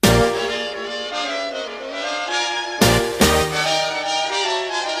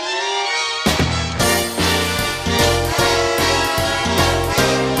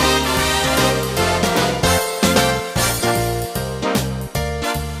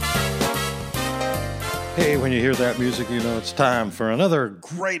Hey, when you hear that music, you know it's time for another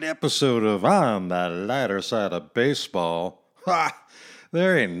great episode of On the Lighter Side of Baseball. Ha!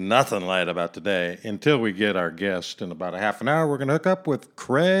 There ain't nothing light about today until we get our guest. In about a half an hour, we're going to hook up with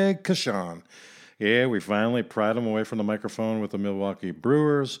Craig Coshun. Yeah, we finally pried him away from the microphone with the Milwaukee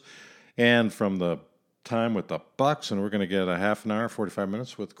Brewers and from the time with the Bucks, and we're going to get a half an hour, 45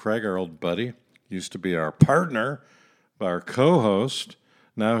 minutes with Craig, our old buddy. Used to be our partner, our co-host.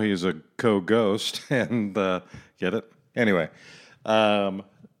 Now he's a co-ghost, and get it? Anyway, I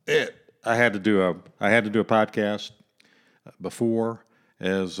had to do a podcast before.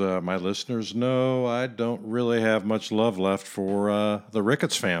 As my listeners know, I don't really have much love left for the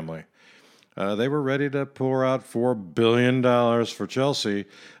Ricketts family. They were ready to pour out $4 billion for Chelsea,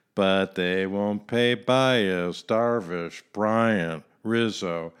 but they won't pay Baez, Darvish, Bryant,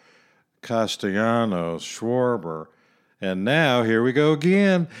 Rizzo, Castellanos, Schwarber. And now here we go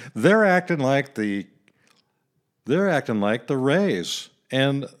again. They're acting like the Rays,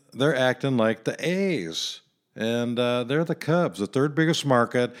 and they're acting like the A's, and they're the Cubs, the third biggest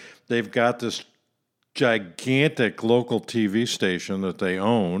market. They've got this gigantic local TV station that they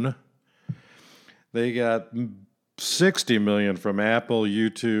own. They got $60 million from Apple,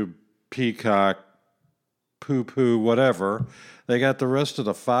 YouTube, Peacock, poo-poo, whatever. They got the rest of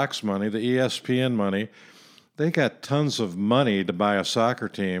the Fox money, the ESPN money. They got tons of money to buy a soccer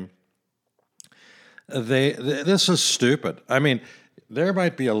team. This is stupid. I mean, there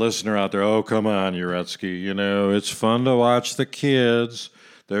might be a listener out there, oh, come on, Uretsky. You know, it's fun to watch the kids.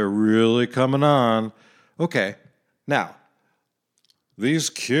 They're really coming on. Okay, now, these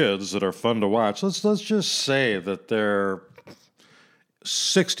kids that are fun to watch, let's just say that they're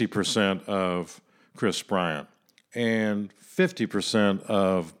 60% of Chris Bryant and 50%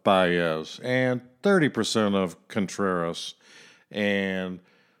 of Baez and 30% of Contreras, and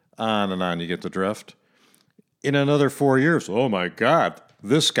on you get the drift. In another 4 years, oh my God,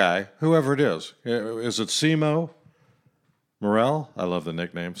 this guy, whoever it is it Simo Morel? I love the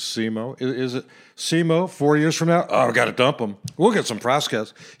nickname, Simo. Is it Simo 4 years from now? Oh, I've got to dump him. We'll get some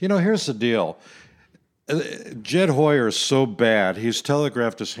prospects. You know, here's the deal. Jed Hoyer is so bad, he's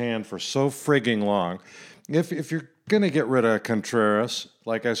telegraphed his hand for so frigging long. If you're going to get rid of Contreras,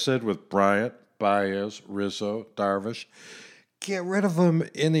 like I said with Bryant, Baez, Rizzo, Darvish, get rid of them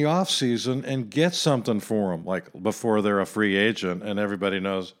in the offseason and get something for them, like before they're a free agent and everybody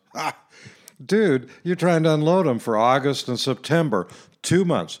knows, dude, you're trying to unload them for August and September. 2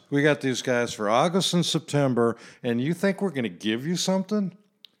 months. We got these guys for August and September, and you think we're going to give you something?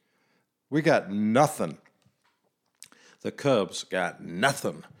 We got nothing. The Cubs got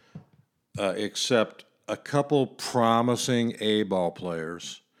nothing except a couple promising A-ball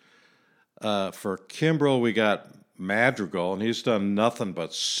players. For Kimbrel, we got Madrigal, and he's done nothing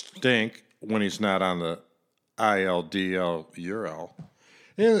but stink when he's not on the ILDL URL.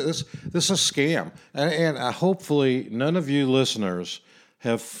 This is a scam, and hopefully none of you listeners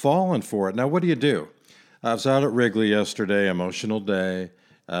have fallen for it. Now, what do? I was out at Wrigley yesterday, emotional day,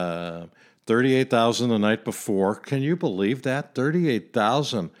 38,000 the night before. Can you believe that?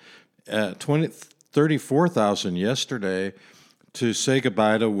 38,000, 34,000 yesterday to say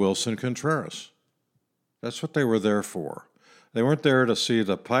goodbye to Wilson Contreras. That's what they were there for. They weren't there to see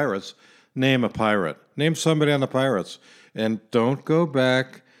the Pirates. Name a Pirate. Name somebody on the Pirates. And don't go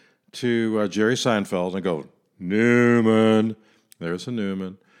back to Jerry Seinfeld and go, Newman. There's a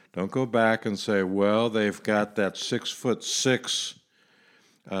Newman. Don't go back and say, well, they've got that 6'6"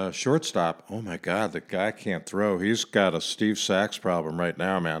 shortstop. Oh, my God, the guy can't throw. He's got a Steve Sachs problem right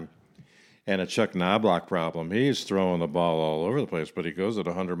now, man. And a Chuck Knobloch problem. He's throwing the ball all over the place, but he goes at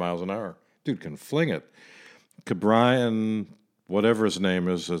 100 miles an hour. Dude can fling it. Brian, whatever his name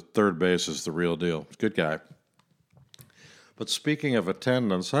is, at third base is the real deal. Good guy. But speaking of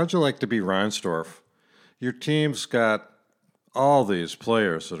attendance, how'd you like to be Reinsdorf? Your team's got all these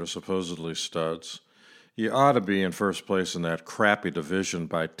players that are supposedly studs. You ought to be in first place in that crappy division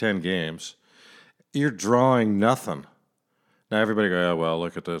by 10 games. You're drawing nothing. Now everybody go, oh, well,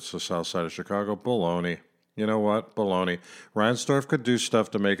 look at this, the south side of Chicago. Baloney. You know what? Baloney. Reinsdorf could do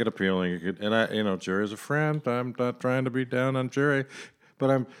stuff to make it appealing. Jerry's a friend. I'm not trying to be down on Jerry, but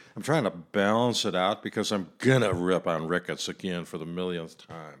I'm trying to balance it out because I'm gonna rip on Ricketts again for the millionth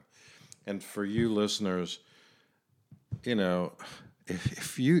time. And for you listeners, you know,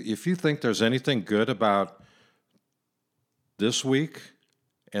 if you think there's anything good about this week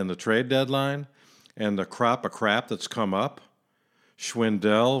and the trade deadline and the crop of crap that's come up,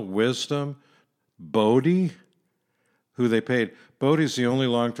 Schwindel, Wisdom, Bodie, who they paid. Bodie's the only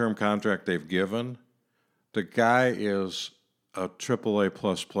long-term contract they've given. The guy is a AAA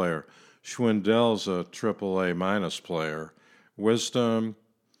plus player. Schwindel's a AAA minus player. Wisdom,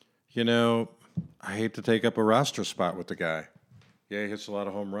 I hate to take up a roster spot with the guy. Yeah, he hits a lot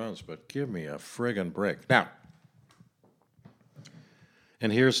of home runs, but give me a friggin' break. Now,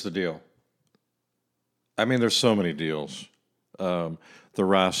 and here's the deal. I mean, there's so many deals. The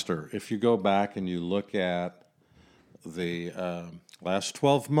roster. If you go back and you look at the last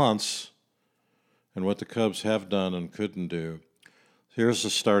 12 months and what the Cubs have done and couldn't do, here's the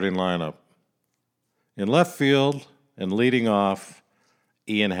starting lineup. In left field and leading off,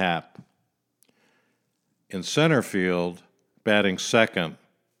 Ian Happ. In center field, batting second,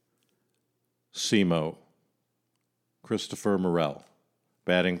 Simo, Christopher Morel.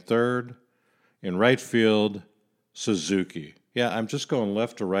 Batting third, in right field, Suzuki. Yeah, I'm just going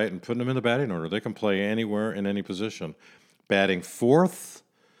left to right and putting them in the batting order. They can play anywhere in any position. Batting fourth,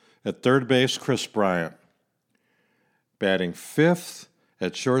 at third base, Chris Bryant. Batting fifth,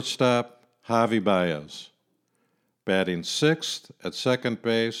 at shortstop, Javi Baez. Batting sixth, at second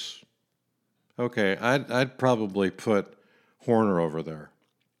base, okay, I'd probably put Horner over there.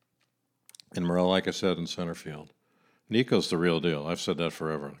 And Morel, like I said, in center field. Nico's the real deal. I've said that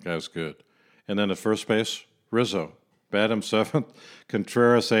forever. The guy's good. And then at first base, Rizzo. Bat him seventh,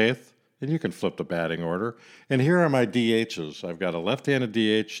 Contreras eighth, and you can flip the batting order. And here are my DHs. I've got a left-handed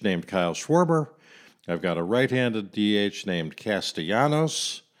DH named Kyle Schwarber. I've got a right-handed DH named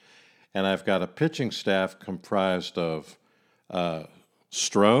Castellanos. And I've got a pitching staff comprised of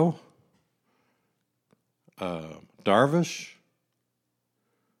Stroh, Darvish,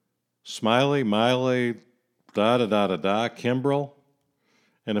 Smiley, Miley, Kimbrel,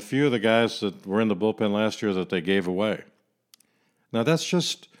 and a few of the guys that were in the bullpen last year that they gave away. Now that's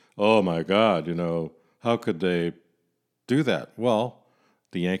just, oh my God, how could they do that? Well,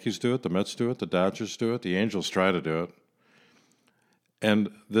 the Yankees do it, the Mets do it, the Dodgers do it, the Angels try to do it. And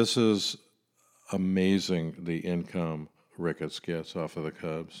this is amazing, the income Ricketts gets off of the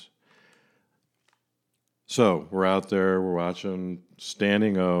Cubs. So we're out there, we're watching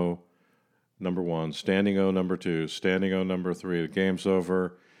Standing O, number one, Standing O, number two, Standing O, number three. The game's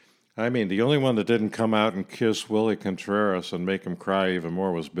over. I mean, the only one that didn't come out and kiss Willie Contreras and make him cry even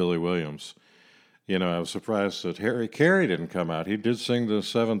more was Billy Williams. I was surprised that Harry Carey didn't come out. He did sing the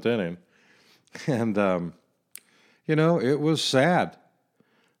seventh inning. And, it was sad.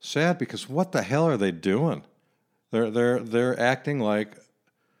 Sad because what the hell are they doing? They're acting like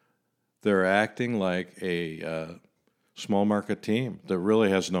a small market team that really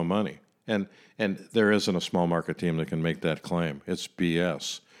has no money, and there isn't a small market team that can make that claim. It's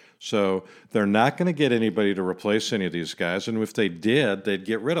BS. So they're not going to get anybody to replace any of these guys, and if they did, they'd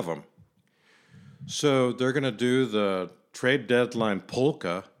get rid of them. So they're going to do the trade deadline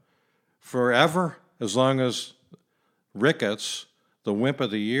polka forever, as long as Ricketts, the wimp of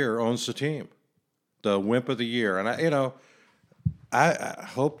the year, owns the team. The wimp of the year. And I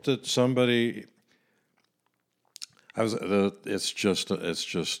hope that somebody it's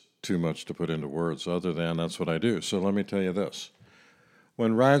just too much to put into words, other than that's what I do. So let me tell you this.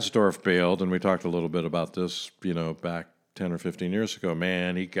 When Reinsdorf bailed, and we talked a little bit about this, back 10 or 15 years ago,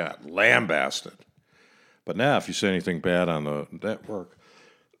 man, he got lambasted. But now if you say anything bad on the network,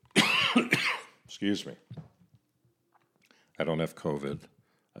 excuse me, I don't have COVID.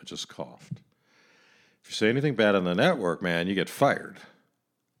 I just coughed. If you say anything bad on the network, man, you get fired.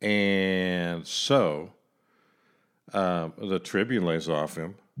 And so the Tribune lays off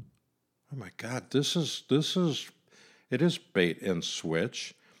him. Oh my God, it is bait and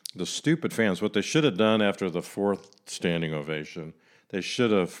switch. The stupid fans, what they should have done after the fourth standing ovation, they should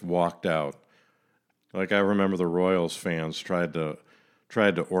have walked out. Like I remember the Royals fans tried to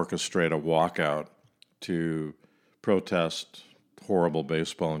orchestrate a walkout to protest horrible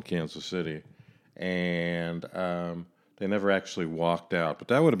baseball in Kansas City, and they never actually walked out. But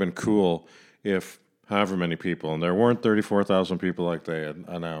that would have been cool if however many people, and there weren't 34,000 people like they had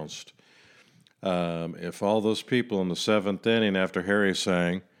announced, if all those people in the seventh inning after Harry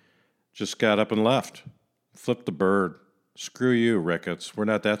sang just got up and left, flipped the bird. Screw you, Ricketts. We're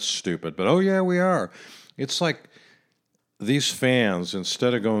not that stupid. But, oh, yeah, we are. It's like these fans,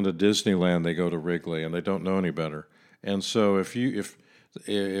 instead of going to Disneyland, they go to Wrigley, and they don't know any better. And so if you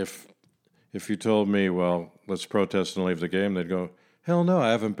told me, well, let's protest and leave the game, they'd go, hell no,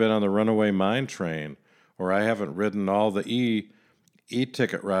 I haven't been on the runaway mine train, or I haven't ridden all the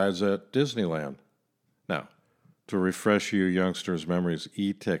e-ticket rides at Disneyland. Now, to refresh you youngsters' memories,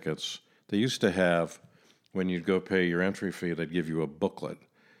 e-tickets, they used to have, when you'd go pay your entry fee, they'd give you a booklet.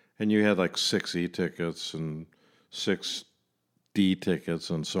 And you had like 6 e-tickets and 6 D tickets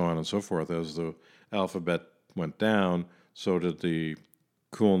and so on and so forth. As the alphabet went down, so did the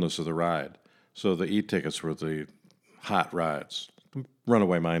coolness of the ride. So the e-tickets were the hot rides.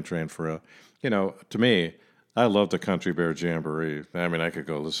 Runaway Mine Train for to me, I love the Country Bear Jamboree. I mean, I could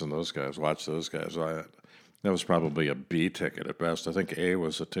go listen to those guys, watch those guys. That was probably a B ticket at best. I think A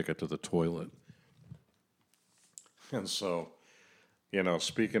was a ticket to the toilet. And so,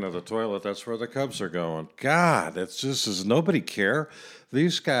 speaking of the toilet, that's where the Cubs are going. God, does nobody care?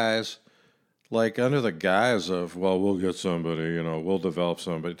 These guys, like under the guise of, well, we'll get somebody, we'll develop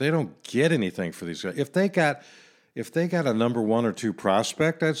somebody. They don't get anything for these guys. If they got a number 1 or 2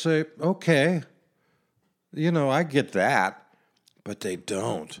 prospect, I'd say, okay, I get that, but they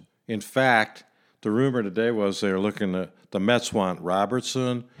don't. In fact, the rumor today was they were looking at the Mets want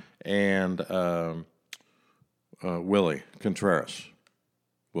Robertson and Willie Contreras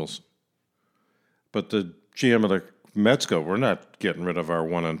Wilson. But the GM of the Mets go, we're not getting rid of our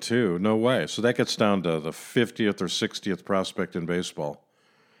 1 and 2. No way. So that gets down to the 50th or 60th prospect in baseball.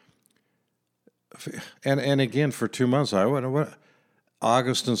 And again, for 2 months,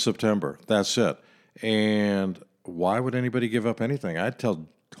 August and September. That's it. And why would anybody give up anything? I'd tell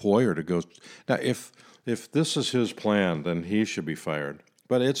Hoyer to go. Now, if this is his plan, then he should be fired.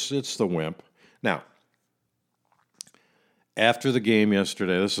 But it's the wimp. Now, after the game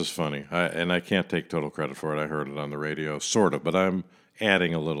yesterday, this is funny, and I can't take total credit for it. I heard it on the radio, sort of, but I'm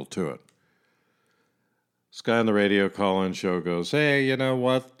adding a little to it. This guy on the radio call-in show goes, hey, you know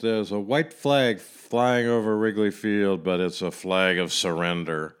what? There's a white flag flying over Wrigley Field, but it's a flag of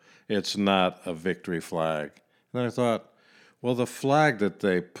surrender. It's not a victory flag. And I thought, well, the flag that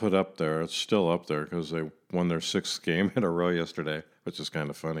they put up there, it's still up there because they won their 6th game in a row yesterday, which is kind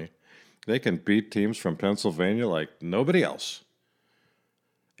of funny. They can beat teams from Pennsylvania like nobody else.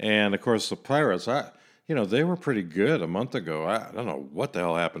 And, of course, the Pirates, they were pretty good a month ago. I don't know what the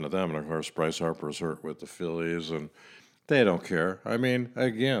hell happened to them. And, of course, Bryce Harper's hurt with the Phillies, and they don't care. I mean,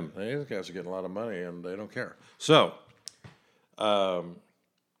 again, these guys are getting a lot of money, and they don't care. So, the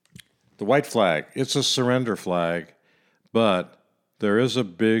white flag, it's a surrender flag, but there is a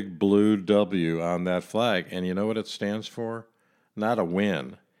big blue W on that flag. And you know what it stands for? Not a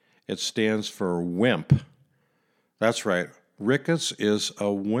win. It stands for wimp. That's right. Ricketts is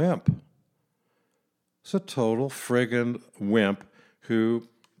a wimp. It's a total friggin' wimp who,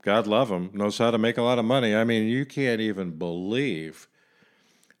 God love him, knows how to make a lot of money. I mean, you can't even believe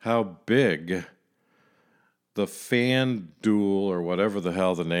how big the FanDuel, or whatever the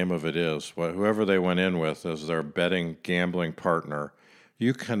hell the name of it is, whoever they went in with as their betting gambling partner,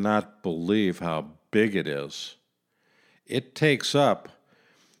 you cannot believe how big it is. It takes up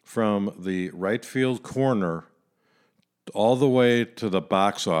from the right field corner all the way to the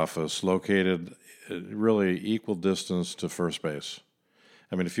box office, located really equal distance to first base.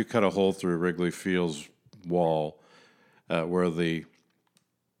 I mean, if you cut a hole through Wrigley Field's wall, where the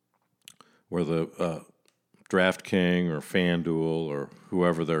DraftKings or FanDuel or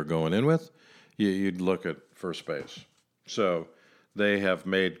whoever they're going in with, you'd look at first base. So they have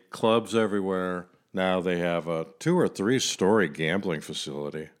made clubs everywhere. Now they have a 2 or 3 story gambling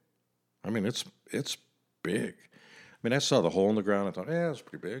facility. I mean, it's big. I mean, I saw the hole in the ground. I thought, yeah, it's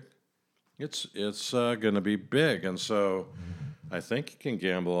pretty big. It's going to be big. And so I think you can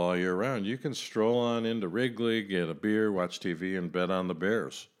gamble all year round. You can stroll on into Wrigley, get a beer, watch TV, and bet on the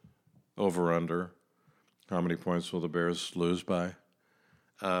Bears. Over, under. How many points will the Bears lose by?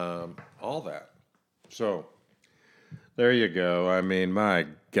 All that. So there you go. I mean, my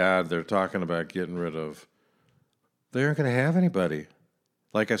God, they're talking about getting rid of. They aren't going to have anybody.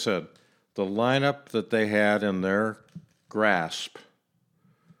 Like I said, the lineup that they had in their grasp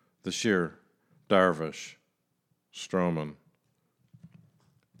this year: Darvish, Stroman,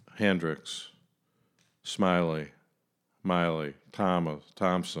 Hendricks, Smiley, Miley,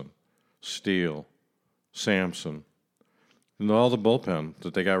 Thompson, Steele, Sampson, and all the bullpen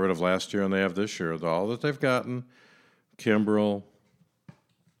that they got rid of last year and they have this year, all that they've gotten, Kimbrel,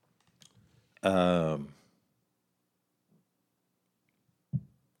 no,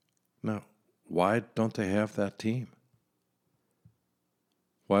 why don't they have that team?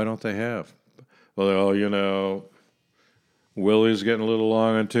 Why don't they have? Well, Willie's getting a little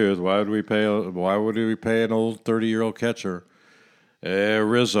long in tooth. Why would we pay an old 30-year-old catcher?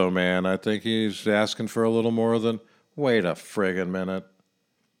 Rizzo, man, I think he's asking for a little more than. Wait a friggin' minute.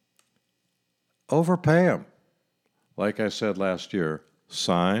 Overpay him. Like I said last year,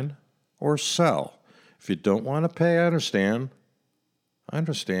 sign or sell. If you don't want to pay, I understand.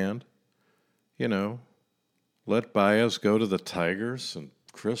 Let Baez go to the Tigers and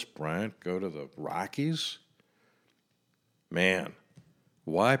Chris Bryant go to the Rockies. Man,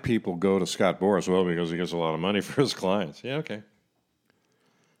 why people go to Scott Boras? Well, because he gets a lot of money for his clients. Yeah, okay.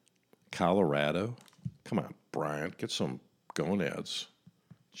 Colorado? Come on, Bryant, get some gonads.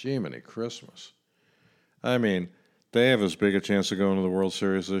 Jiminy Christmas. I mean, they have as big a chance of going to the World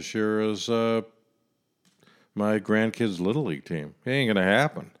Series this year as my grandkids' Little League team. It ain't going to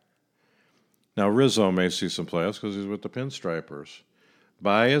happen. Now, Rizzo may see some playoffs because he's with the Pinstripers.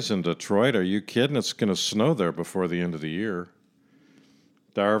 Baez in Detroit, are you kidding? It's going to snow there before the end of the year.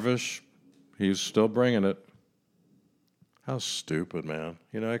 Darvish, he's still bringing it. How stupid, man.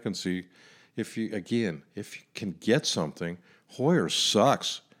 You know, I can see if you can get something. Hoyer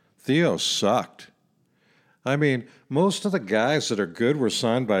sucks. Theo sucked. I mean, most of the guys that are good were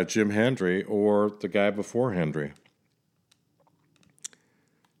signed by Jim Hendry or the guy before Hendry.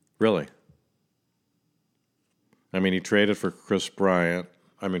 Really. I mean, he traded for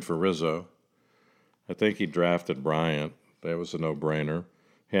for Rizzo. I think he drafted Bryant. That was a no-brainer.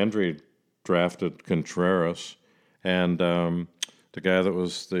 Hendry drafted Contreras. And the guy that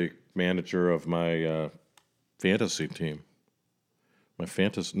was the manager of my fantasy team.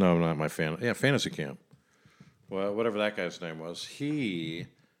 Fantasy camp. Well, whatever that guy's name was, he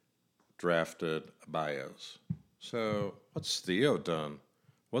drafted Baez. So what's Theo done?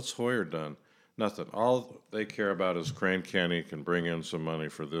 What's Hoyer done? Nothing. All they care about is Crane Kenny can bring in some money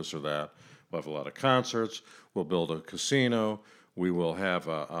for this or that. We'll have a lot of concerts. We'll build a casino. We will have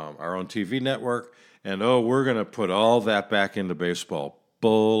our own TV network. And, we're going to put all that back into baseball.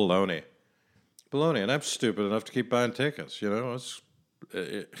 Baloney. And I'm stupid enough to keep buying tickets. You know, it's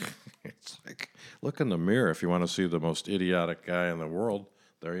like, look in the mirror if you want to see the most idiotic guy in the world.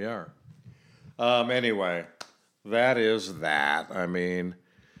 There you are. Anyway, that is that. I mean,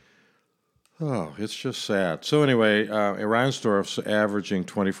 it's just sad. So anyway, Reinsdorf's averaging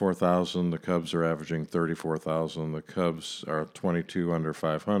 24,000. The Cubs are averaging 34,000. The Cubs are 22 under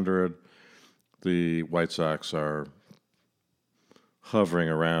 500. The White Sox are hovering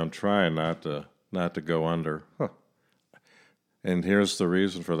around, trying not to go under. Huh. And here's the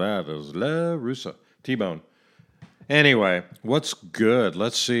reason for that is La Russa, T-Bone. Anyway, what's good?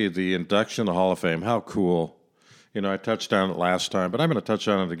 Let's see, the induction to the Hall of Fame. How cool. You know, I touched on it last time, but I'm going to touch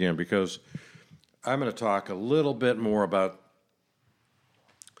on it again because I'm going to talk a little bit more about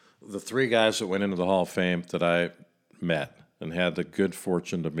the three guys that went into the Hall of Fame that I met and had the good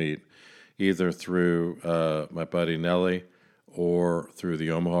fortune to meet, either through my buddy Nelly or through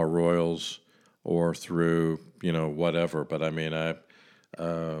the Omaha Royals or through, whatever. But I mean,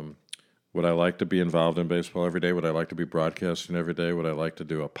 would I like to be involved in baseball every day? Would I like to be broadcasting every day? Would I like to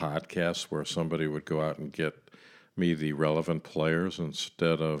do a podcast where somebody would go out and get me the relevant players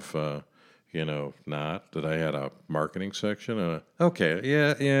instead of, not? That I had a marketing section?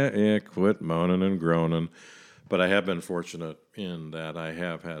 Quit moaning and groaning. But I have been fortunate in that I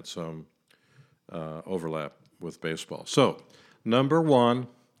have had some overlap with baseball. So, number one,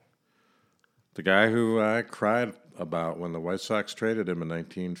 the guy who I cried about when the White Sox traded him in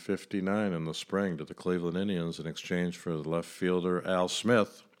 1959 in the spring to the Cleveland Indians in exchange for the left fielder Al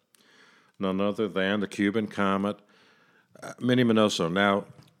Smith, none other than the Cuban Comet, Minnie Minoso. Now,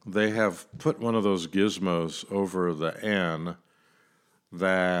 they have put one of those gizmos over the N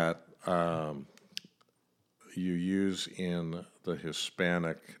that you use in the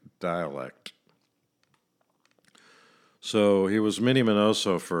Hispanic dialect. So he was Minnie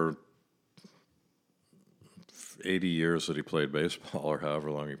Minoso for 80 years that he played baseball, or however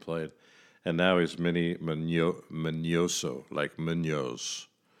long he played. And now he's Minnie Minoso, like Munoz.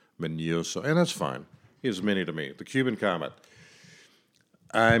 Minoso, and that's fine. He's Minnie to me. The Cuban Comet.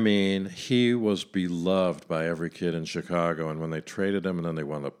 I mean, he was beloved by every kid in Chicago, and when they traded him and then they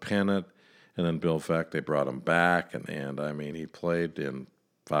won the pennant, and then Bill Veeck, they brought him back, and I mean, he played in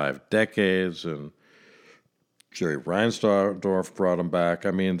 5 decades, and Jerry Reinsdorf brought him back.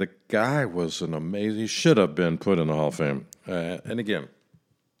 I mean, the guy was an amazing... He should have been put in the Hall of Fame. And again,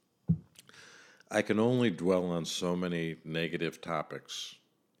 I can only dwell on so many negative topics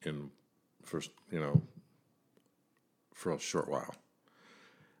for a short while.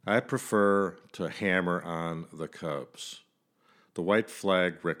 I prefer to hammer on the Cubs, the white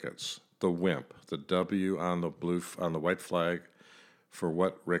flag Ricketts, the wimp, the W on the white flag for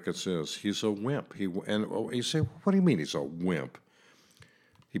what Ricketts is. He's a wimp. You say, what do you mean he's a wimp?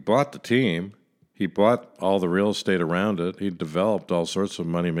 He bought the team. He bought all the real estate around it. He developed all sorts of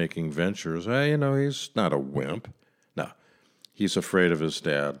money-making ventures. He's not a wimp. No, he's afraid of his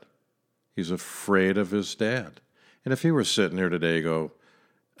dad. He's afraid of his dad. And if he were sitting here today,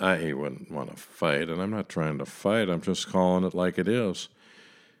 he wouldn't want to fight, and I'm not trying to fight. I'm just calling it like it is.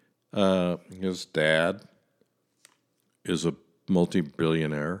 His dad is a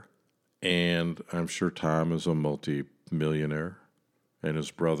multi-billionaire, and I'm sure Tom is a multi-millionaire, and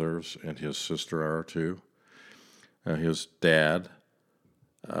his brothers and his sister are too. His dad,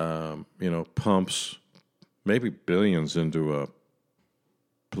 pumps maybe billions into a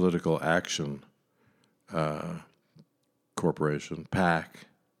political action corporation, PAC.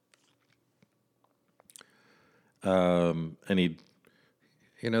 And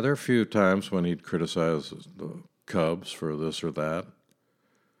there are a few times when he'd criticize the Cubs for this or that.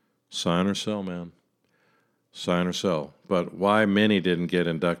 Sign or sell, man. Sign or sell. But why Minnie didn't get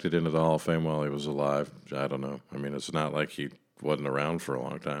inducted into the Hall of Fame while he was alive, I don't know. I mean, it's not like he wasn't around for a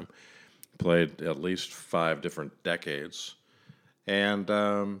long time. Played at least 5 different decades.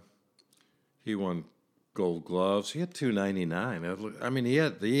 And he won Gold Gloves. He had 299. I mean, he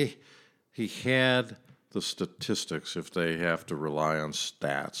had the statistics if they have to rely on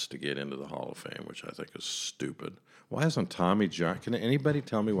stats to get into the Hall of Fame, which I think is stupid. Why isn't Tommy John? Can anybody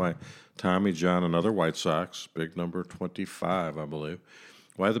tell me why Tommy John, another White Sox, big number 25, I believe,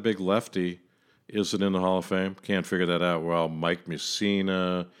 why the big lefty isn't in the Hall of Fame? Can't figure that out. Well, Mike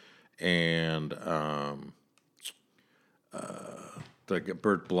Mussina and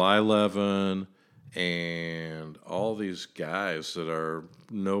Bert Blyleven and all these guys that are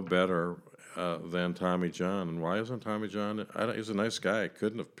no better than Tommy John. And why isn't Tommy John? He's a nice guy.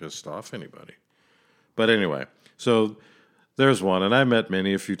 Couldn't have pissed off anybody. But anyway, so there's one. And I met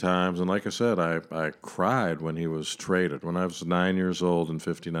Minnie a few times. And like I said, I cried when he was traded. When I was 9 years old in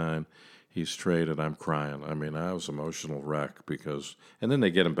 59, he's traded. I'm crying. I mean, I was an emotional wreck because... And then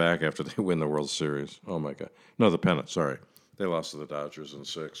they get him back after they win the World Series. Oh, my God. No, the pennant, sorry. They lost to the Dodgers in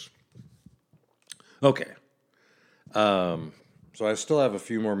 6. Okay. So I still have a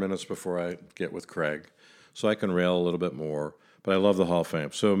few more minutes before I get with Craig, so I can rail a little bit more. But I love the Hall of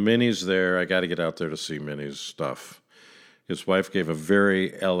Fame. So Minnie's there. I got to get out there to see Minnie's stuff. His wife gave a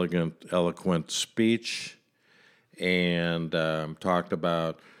very eloquent speech and talked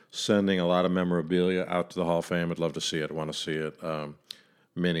about sending a lot of memorabilia out to the Hall of Fame. I'd love to see it. I want to see it.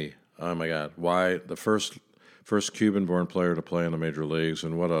 Minnie, oh my God, why the first Cuban-born player to play in the major leagues,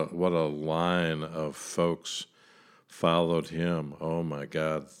 and what a line of folks followed him. Oh my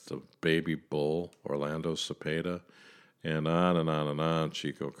God, the baby bull, Orlando Cepeda, and on and on and on.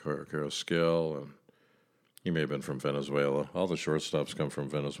 Chico Carrasquillo, and he may have been from Venezuela. All the shortstops come from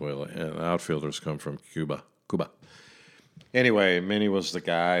Venezuela, and outfielders come from Cuba. Anyway, Minnie was the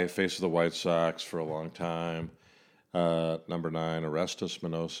guy, face of the White Sox for a long time. Number 9, Orestes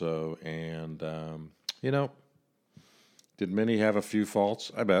Minoso, and did Minnie have a few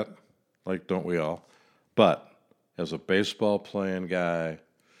faults? I bet. Like, don't we all? But as a baseball playing guy,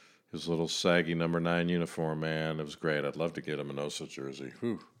 his little saggy number 9 uniform, man, it was great. I'd love to get a Minoso jersey.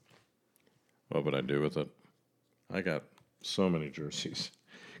 Whew. What would I do with it? I got so many jerseys.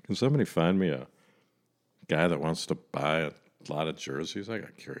 Can somebody find me a guy that wants to buy a lot of jerseys? I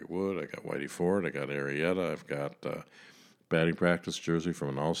got Kerry Wood, I got Whitey Ford, I got Arrieta, I've got batting practice jersey from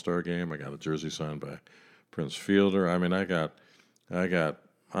an All-Star game. I got a jersey signed by Prince Fielder. I mean, I got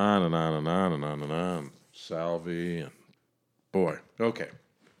on and on and on and on and on. Salvi and boy. Okay.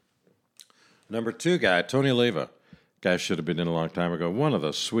 Number 2 guy, Tony Leyva. Guy should have been in a long time ago. One of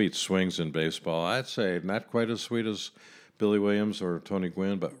the sweet swings in baseball. I'd say not quite as sweet as Billy Williams or Tony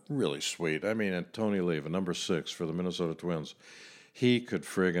Gwynn, but really sweet. I mean, and Tony Leyva, number 6 for the Minnesota Twins. He could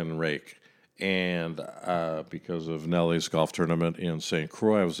friggin' rake. And because of Nelly's golf tournament in St.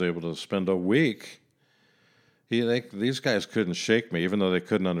 Croix, I was able to spend a week. These guys couldn't shake me, even though they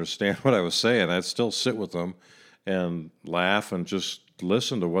couldn't understand what I was saying. I'd still sit with them and laugh and just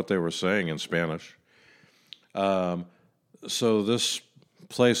listen to what they were saying in Spanish. So this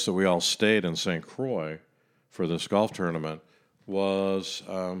place that we all stayed in St. Croix for this golf tournament was,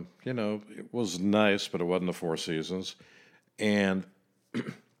 it was nice, but it wasn't the Four Seasons. And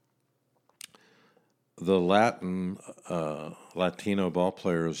the Latino ball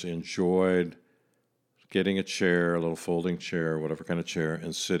players enjoyed getting a chair, a little folding chair, whatever kind of chair,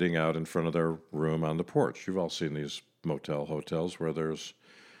 and sitting out in front of their room on the porch. You've all seen these hotels where there's,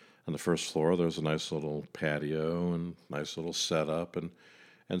 on the first floor, there's a nice little patio and nice little setup.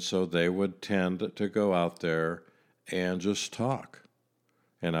 And so they would tend to go out there and just talk.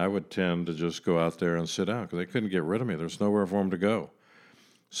 And I would tend to just go out there and sit down because they couldn't get rid of me. There's nowhere for them to go.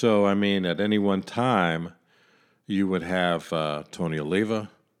 So, I mean, at any one time, you would have Tony Oliva,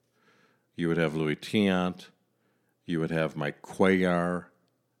 you would have Louis Tiant, you would have Mike Cuellar,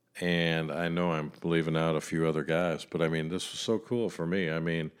 and I know I'm leaving out a few other guys, but I mean, this was so cool for me. I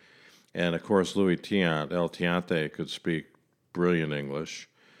mean, and of course, Louis Tiant, El Tiante, could speak brilliant English.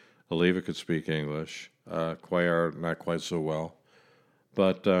 Oliva could speak English. Cuellar, not quite so well.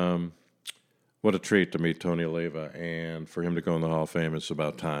 But what a treat to meet Tony Leyva, and for him to go in the Hall of Fame, it's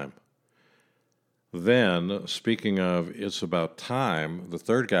about time. Then, speaking of it's about time, the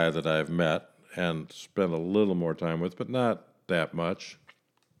third guy that I've met and spent a little more time with, but not that much,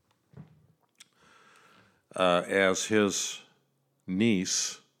 as his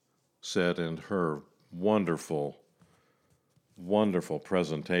niece said in her wonderful, wonderful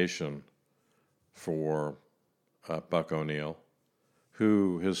presentation for Buck O'Neill,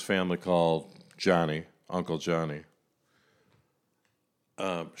 who his family called Johnny, Uncle Johnny.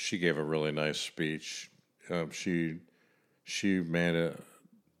 She gave a really nice speech. She made a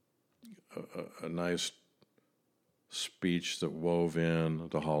nice speech that wove in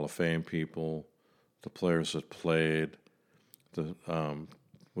the Hall of Fame people, the players that played.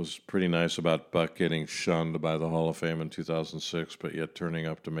 Was pretty nice about Buck getting shunned by the Hall of Fame in 2006, but yet turning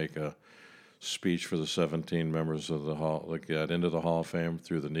up to make a speech for the 17 members of the Hall that got into the Hall of Fame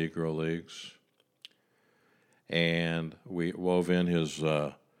through the Negro Leagues. And we wove in his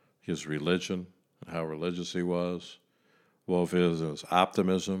religion, how religious he was, wove his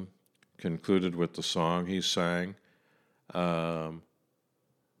optimism, concluded with the song he sang.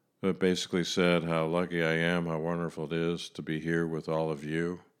 It basically said how lucky I am, how wonderful it is to be here with all of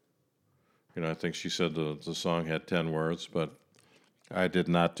you. You know, I think she said the song had 10 words, but I did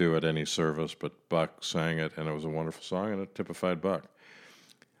not do it any service, but Buck sang it, and it was a wonderful song, and it typified Buck.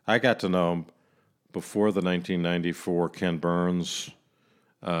 I got to know him before the 1994 Ken Burns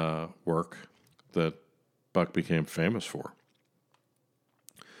work that Buck became famous for,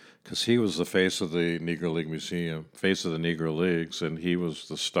 because he was the face of the Negro League Museum, face of the Negro Leagues, and he was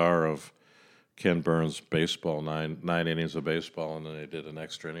the star of Ken Burns' baseball, nine innings of baseball, and then they did an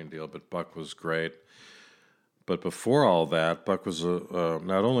extra inning deal, but Buck was great. But before all that, Buck was not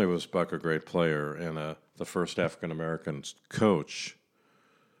only was Buck a great player and the first African-American coach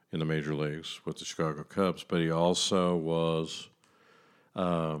in the major leagues with the Chicago Cubs, but he also was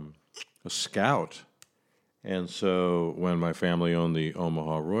a scout. And so when my family owned the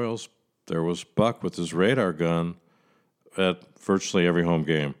Omaha Royals, there was Buck with his radar gun at virtually every home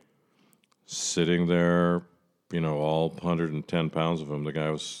game, sitting there, you know, all 110 pounds of him. The guy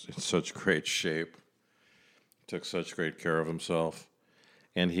was in such great shape, took such great care of himself.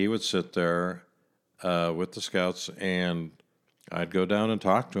 And he would sit there with the scouts, and I'd go down and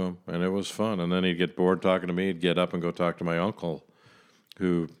talk to him, and it was fun. And then he'd get bored talking to me. He'd get up and go talk to my uncle,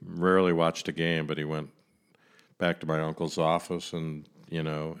 who rarely watched a game, but he went back to my uncle's office, and, you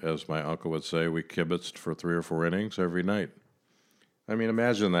know, as my uncle would say, we kibitzed for 3 or 4 innings every night. I mean,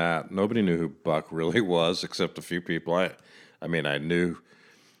 imagine that. Nobody knew who Buck really was except a few people. I mean, I knew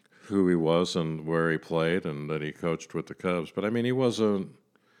who he was and where he played and that he coached with the Cubs. But, I mean, he was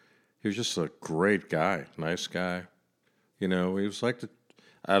just a great guy, nice guy. You know, he was like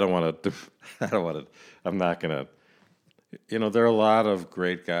I'm not going to, you know, there are a lot of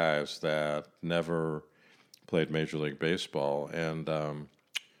great guys that never played Major League Baseball, and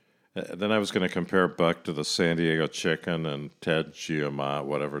then I was going to compare Buck to the San Diego Chicken and Ted Giamatti,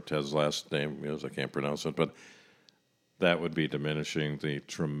 whatever Ted's last name is, I can't pronounce it, but that would be diminishing the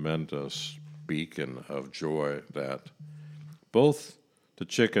tremendous beacon of joy that both the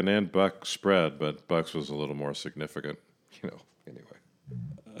Chicken and Buck spread, but Buck's was a little more significant, you know, anyway.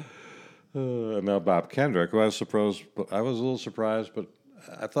 And now Bob Kendrick, who I was a little surprised, but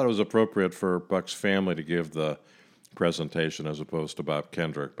I thought it was appropriate for Buck's family to give the presentation as opposed to Bob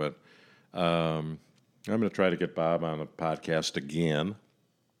Kendrick. But I'm going to try to get Bob on the podcast again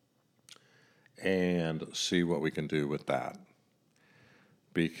and see what we can do with that.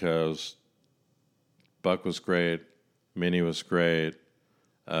 Because Buck was great, Minnie was great.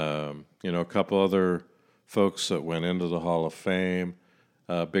 You know, a couple other folks that went into the Hall of Fame.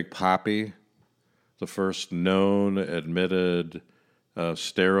 Big Papi, the first known admitted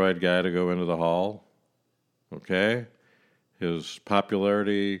steroid guy to go into the Hall. Okay? His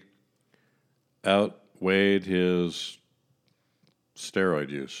popularity outweighed his steroid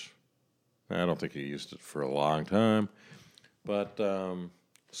use. I don't think he used it for a long time, but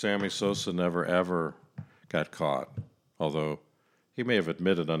Sammy Sosa never, ever got caught, although he may have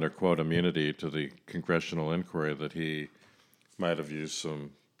admitted under, quote, immunity to the congressional inquiry that he might have used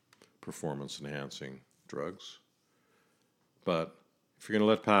some performance-enhancing drugs. But if you're going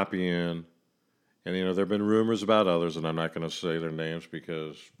to let Papi in, and, you know, there have been rumors about others, and I'm not going to say their names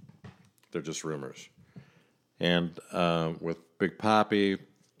because they're just rumors. And with Big Papi,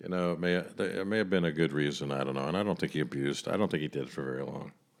 you know, it may have been a good reason, I don't know. And I don't think he abused. I don't think he did it for very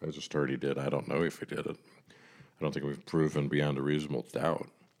long. I just heard he did. I don't know if he did it. I don't think we've proven beyond a reasonable doubt.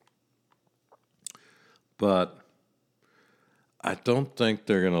 But I don't think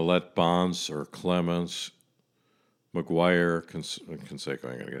they're going to let Bonds or Clemens, McGuire, Canseco ain't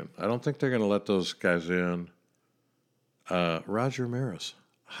going to get in. I don't think they're going to let those guys in. Roger Maris.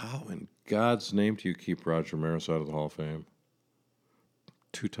 How in God's name do you keep Roger Maris out of the Hall of Fame?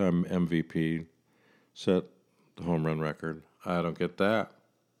 2-time MVP, set the home run record. I don't get that.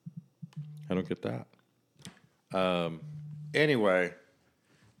 Anyway,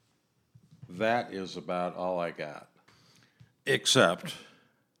 that is about all I got. Except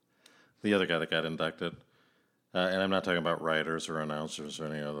the other guy that got inducted. And I'm not talking about writers or announcers or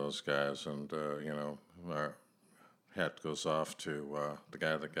any of those guys. And, our hat goes off to the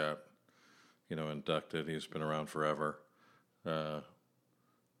guy that got, inducted. He's been around forever. I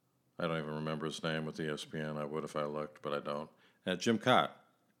don't even remember his name with ESPN. I would if I looked, but I don't. Jim Cott.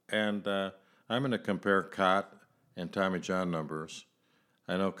 And I'm going to compare Cott and Tommy John numbers.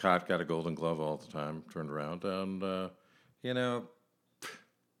 I know Cott got a Golden Glove all the time, turned around. And,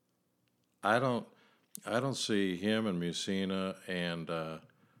 I don't see him and Mussina and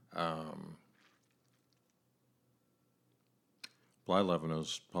Blyleven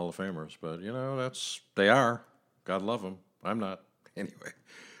as Hall of Famers, but they are. God love them. I'm not. Anyway,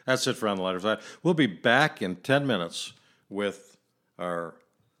 that's it for On the Lighter Side. We'll be back in 10 minutes with our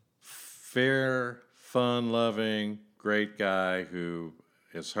fair, fun-loving, great guy who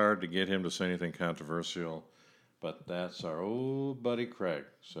it's hard to get him to say anything controversial. But that's our old buddy Craig.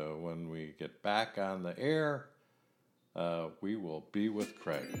 So when we get back on the air, we will be with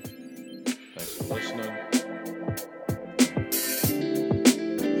Craig. Thanks for listening.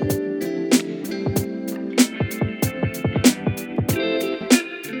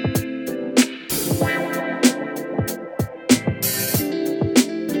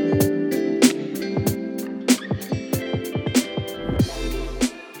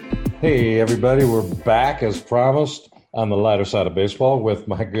 Hey, everybody, we're back as promised on the lighter side of baseball with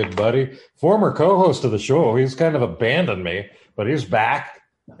my good buddy, former co-host of the show. He's kind of abandoned me, but he's back,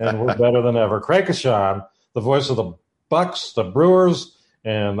 and we're better than ever. Craig Coshun, the voice of the Bucks, the Brewers,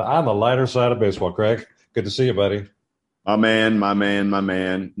 and on the lighter side of baseball. Craig, good to see you, buddy. My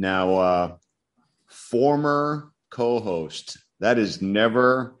man. Now, former co-host. That has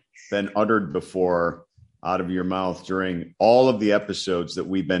never been uttered before out of your mouth during all of the episodes that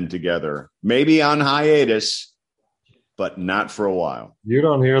we've been together. Maybe on hiatus, but not for a while. You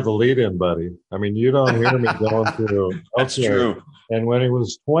don't hear the lead-in, buddy. I mean, you don't hear me going through. That's true. And when he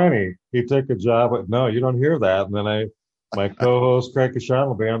was 20, he took a job. No, you don't hear that. And then my co-host, Craig Coshun,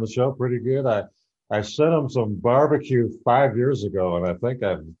 will be on the show pretty good. I sent him some barbecue 5 years ago, and I think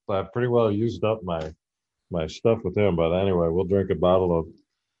I've pretty well used up my stuff with him. But anyway, we'll drink a bottle of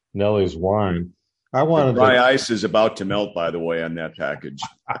Nellie's wine. The dry ice is about to melt, by the way, on that package.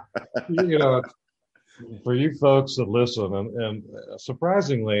 For you folks that listen, and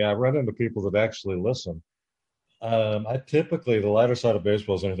surprisingly, I run into people that actually listen. I typically, the lighter side of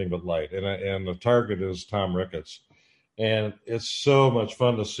baseball is anything but light, and the target is Tom Ricketts. And it's so much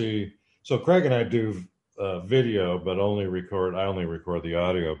fun to see. So Craig and I do video, but I only record the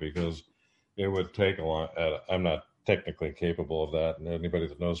audio because it would take a lot. I'm not technically capable of that, and anybody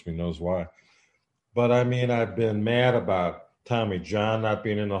that knows me knows why. But, I mean, I've been mad about Tommy John not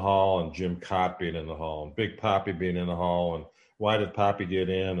being in the Hall and Jim Cott being in the Hall and Big Papi being in the Hall. And why did Papi get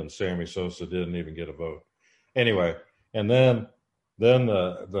in and Sammy Sosa didn't even get a vote? Anyway, and then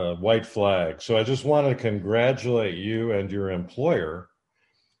the white flag. So I just want to congratulate you and your employer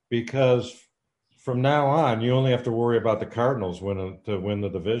because from now on, you only have to worry about the Cardinals to win the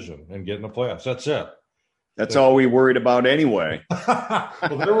division and get in the playoffs. That's it. That's all we worried about anyway.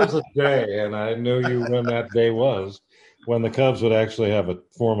 Well, there was a day, and I knew you when that day was, when the Cubs would actually have a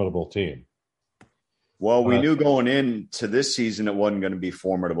formidable team. Well, we knew going into this season it wasn't going to be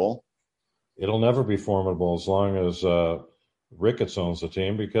formidable. It'll never be formidable as long as Ricketts owns the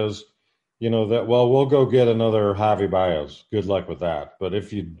team because, we'll go get another Javi Baez. Good luck with that. But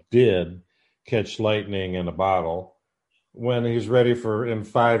if you did catch lightning in a bottle, when he's ready in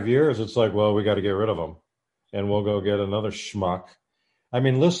 5 years, it's like, well, we got to get rid of him. And we'll go get another schmuck. I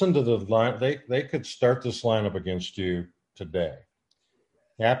mean, listen to the line. They could start this lineup against you today.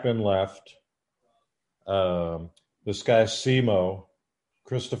 Happen left. This guy, Simo,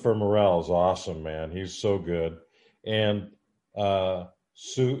 Christopher Morel is awesome, man. He's so good. And whatever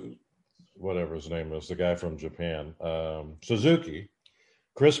his name is, the guy from Japan, Suzuki.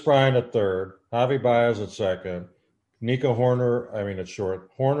 Chris Bryant at third. Javi Baez at second. Nico at short.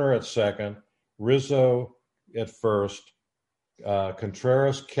 Horner at second. Rizzo at first,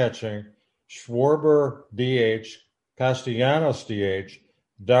 Contreras catching, Schwarber DH, Castellanos DH,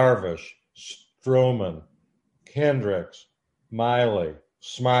 Darvish, Stroman, Hendricks, Miley,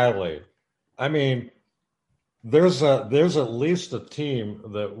 Smiley. I mean, there's at least a team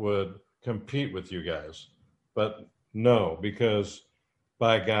that would compete with you guys, but no, because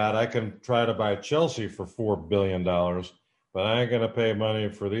by God, I can try to buy Chelsea for $4 billion, but I ain't gonna pay money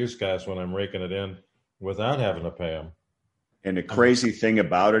for these guys when I'm raking it in without having to pay them. And the crazy thing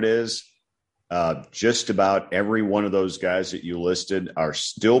about it is, just about every one of those guys that you listed are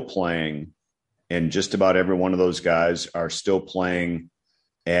still playing, and just about every one of those guys are still playing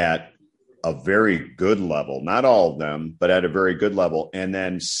at a very good level. Not all of them, but at a very good level. And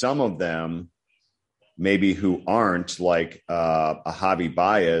then some of them, maybe who aren't, like a Javi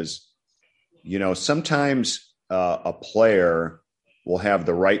Baez, sometimes a player will have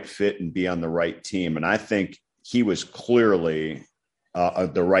the right fit and be on the right team. And I think he was clearly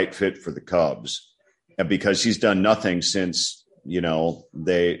the right fit for the Cubs, because he's done nothing since,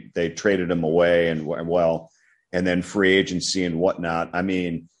 they traded him away and then free agency and whatnot. I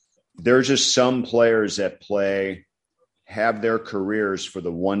mean, there's just some players that have their careers for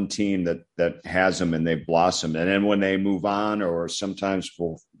the one team that has them, and they blossom. And then when they move on, or sometimes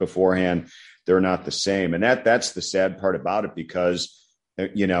beforehand, they're not the same. And that's the sad part about it, because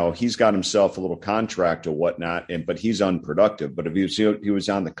he's got himself a little contract or whatnot, but he's unproductive. But if he was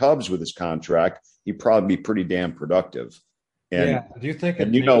on the Cubs with his contract, he'd probably be pretty damn productive. And do you think?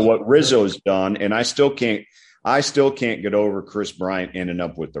 And what Rizzo's done, and I still can't get over Chris Bryant ending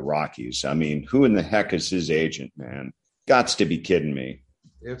up with the Rockies. I mean, who in the heck is his agent, man? Gots to be kidding me.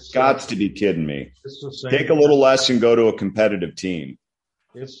 Gots to be kidding me. It's the same. Take a little less and go to a competitive team.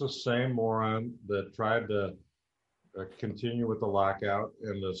 It's the same moron that tried to continue with the lockout,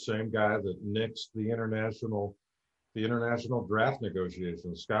 and the same guy that nixed the international draft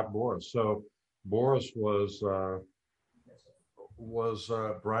negotiations, Scott Boras. So Boras was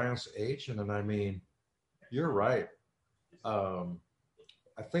Bryant's agent, and I mean, you're right. I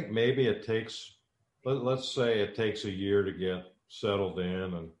think maybe it takes, let's say it takes a year to get settled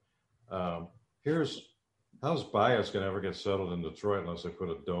in, and how's Baez going to ever get settled in Detroit unless they put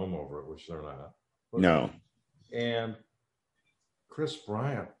a dome over it, which they're not. No. And Chris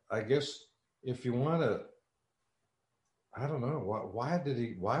Bryant, I guess if you want to, I don't know, why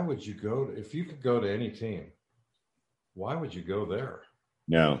would you if you could go to any team, why would you go there?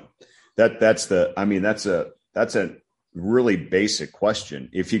 No, that's a really basic question.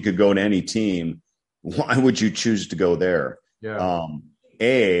 If you could go to any team, why would you choose to go there? Yeah.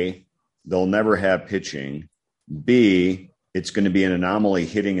 A, they'll never have pitching. B, it's going to be an anomaly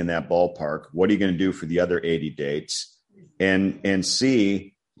hitting in that ballpark. What are you going to do for the other 80 dates? And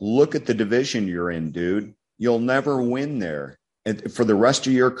C, look at the division you're in, dude. You'll never win there. And for the rest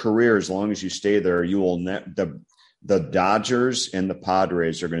of your career, as long as you stay there, you will the Dodgers and the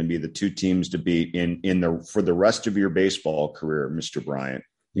Padres are going to be the two teams to beat for the rest of your baseball career, Mr. Bryant.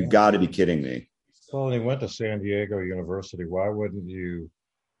 You've got to be kidding me. Well, he went to San Diego University. Why wouldn't you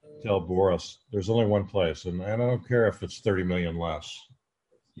tell Boras there's only one place, and I don't care if it's $30 million less.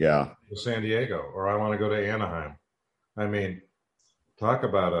 Yeah, to San Diego, or I want to go to Anaheim. I mean, talk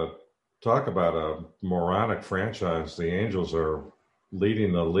about a moronic franchise. The Angels are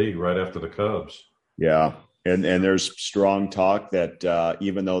leading the league right after the Cubs. Yeah, and there's strong talk that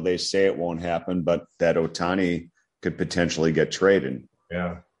even though they say it won't happen, but that Ohtani could potentially get traded.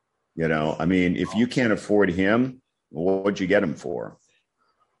 Yeah, I mean, if you can't afford him, what would you get him for?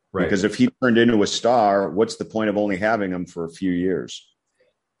 Right. Because if he turned into a star, what's the point of only having him for a few years?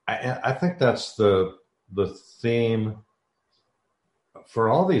 I think that's the theme for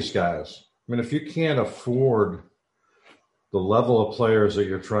all these guys. I mean, if you can't afford the level of players that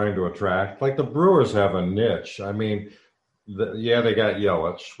you're trying to attract, like the Brewers have a niche. I mean, they got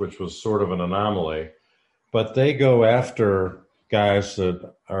Yelich, which was sort of an anomaly, but they go after guys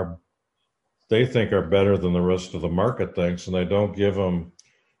that they think are better than the rest of the market thinks, and they don't give them,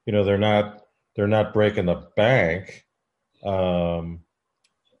 they're not breaking the bank.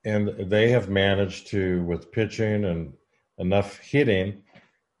 And they have managed to, with pitching and enough hitting,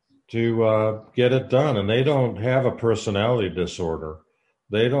 to get it done. And they don't have a personality disorder.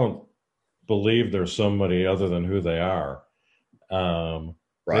 They don't believe there's somebody other than who they are.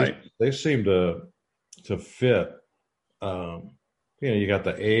 Right. They seem to fit. You got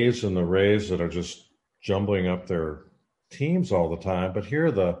the A's and the Rays that are just jumbling up their teams all the time. But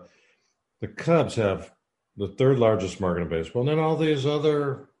here the Cubs have the third largest market in baseball, and then all these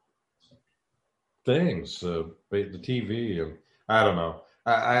other things, the TV, and I don't know.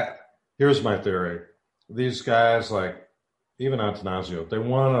 Here's my theory: these guys, like even Antanasio, they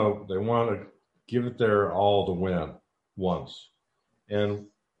want to give it their all to win once, and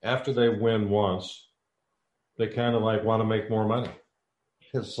after they win once, they kind of like want to make more money.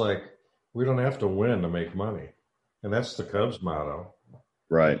 It's like we don't have to win to make money, and that's the Cubs motto.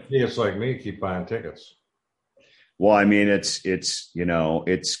 Right. It's like me, keep buying tickets. Well, I mean, it's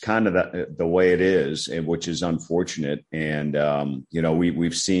it's kind of the way it is, which is unfortunate. And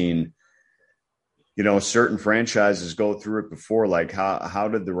we've seen certain franchises go through it before. Like how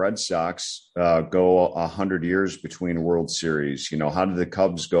did the Red Sox go 100 years between World Series? How did the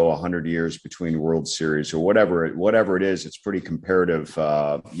Cubs go 100 years between World Series, or whatever it is? It's pretty comparative,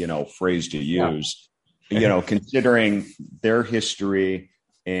 phrase to use. Yeah. Considering their history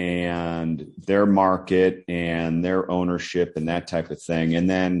and their market and their ownership and that type of thing. And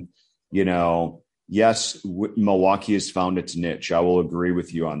then, yes, Milwaukee has found its niche. I will agree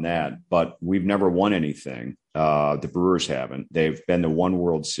with you on that, but we've never won anything. The Brewers haven't. They've been to one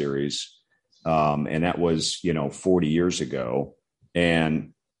World Series, and that was, 40 years ago.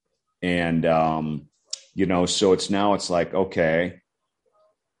 And so it's like, okay,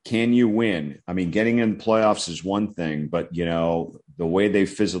 can you win? I mean, getting in the playoffs is one thing, but the way they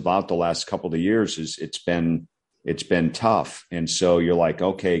fizzled out the last couple of years is it's been tough. And so you're like,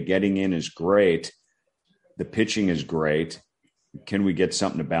 okay, getting in is great. The pitching is great. Can we get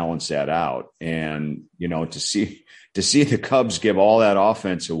something to balance that out? And, to see the Cubs give all that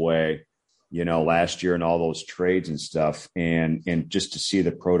offense away, last year and all those trades and stuff, and just to see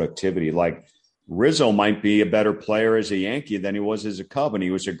the productivity, like Rizzo might be a better player as a Yankee than he was as a Cub, and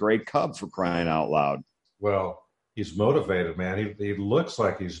he was a great Cub, for crying out loud. Well, he's motivated, man. He looks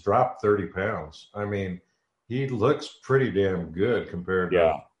like he's dropped 30 pounds. I mean, he looks pretty damn good compared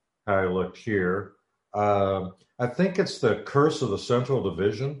to how he looked here. I think it's the curse of the Central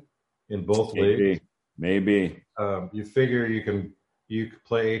Division in both leagues. Maybe. You figure you can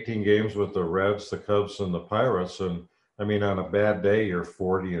play 18 games with the Reds, the Cubs, and the Pirates, and I mean, on a bad day, you're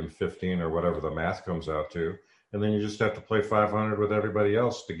 40-15 or whatever the math comes out to, and then you just have to play 500 with everybody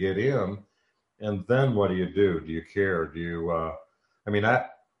else to get in. And then what do you do? Do you care? Do you? I mean, I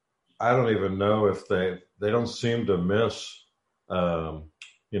don't even know if they don't seem to miss,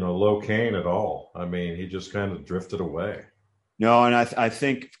 Locane at all. I mean, he just kind of drifted away. No, and I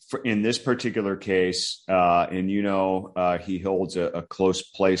think in this particular case, he holds a close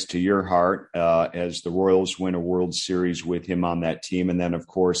place to your heart as the Royals win a World Series with him on that team. And then, of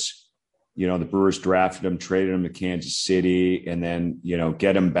course, the Brewers drafted him, traded him to Kansas City, and then,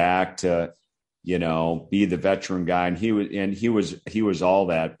 get him back to, be the veteran guy. And he was all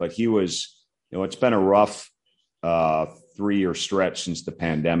that, but he was, it's been a rough 3-year stretch since the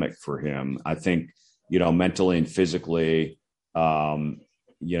pandemic for him. I think, mentally and physically, can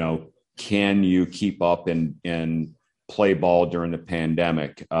you keep up and play ball during the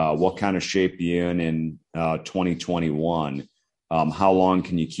pandemic? What kind of shape are you in 2021? How long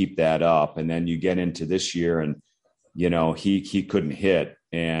can you keep that up? And then you get into this year and, he couldn't hit.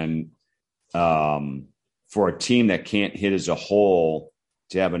 And for a team that can't hit as a whole,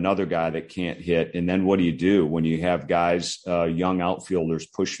 to have another guy that can't hit. And then what do you do when you have guys, young outfielders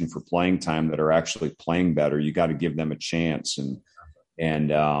pushing for playing time that are actually playing better? You got to give them a chance. And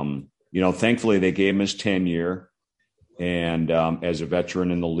thankfully they gave him his tenure and as a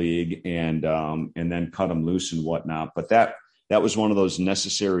veteran in the league and then cut him loose and whatnot. But that was one of those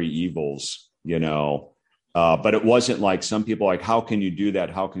necessary evils, but it wasn't like some people like, how can you do that?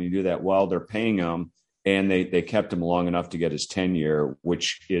 How can you do that? Well, they're paying him. And they kept him long enough to get his tenure,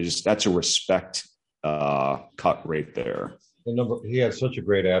 that's a respect cut right there. He had such a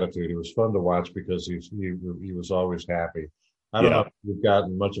great attitude. He was fun to watch because he was always happy. I don't know if you've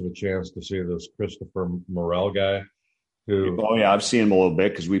gotten much of a chance to see this Christopher Morel guy. Oh yeah, I've seen him a little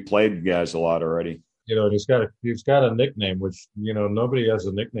bit because we played guys a lot already. And he's got a nickname, which nobody has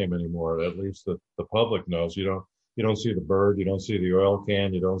a nickname anymore. At least the public knows. You don't see the bird, you don't see the oil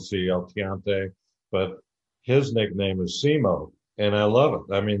can, you don't see El Tiante. But his nickname is Simo, and I love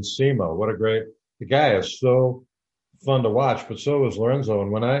it. I mean, Simo, the guy is so fun to watch, but so is Lorenzo. And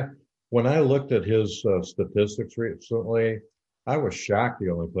when I looked at his statistics recently, I was shocked he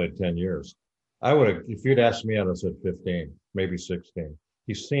only played 10 years. I would have, if you'd asked me, I'd have said 15, maybe 16.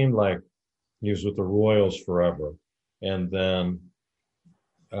 He seemed like he was with the Royals forever. And then,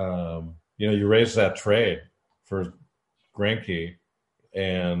 you raise that trade for Greinke,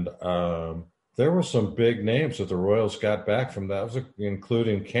 and there were some big names that the Royals got back from that,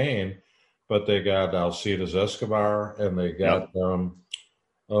 including Kane, but they got Alcides Escobar, and they got,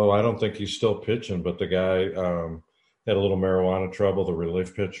 I don't think he's still pitching, but the guy had a little marijuana trouble, the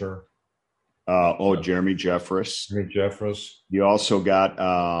relief pitcher. Jeremy Jeffress. You also got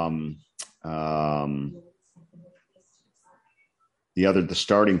the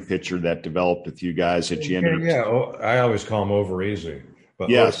starting pitcher that developed with you guys that you ended up. Yeah. Oh, I always call him over easy, but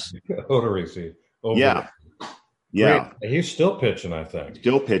Yes. Odorizzi, over Yeah. great. Yeah. He's still pitching, I think.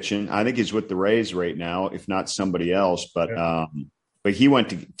 Still pitching. I think he's with the Rays right now, if not somebody else. Yeah. But he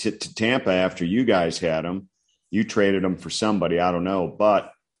went to Tampa after you guys had him. You traded him for somebody, I don't know.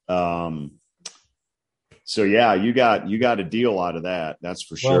 But so yeah, you got a deal out of that. That's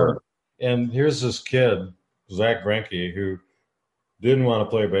for Well, sure. and here's this kid, Zach Greinke, who didn't want to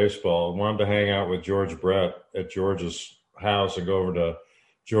play baseball, wanted to hang out with George Brett at George's house and go over to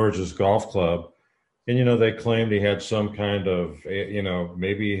George's golf club. And, they claimed he had some kind of,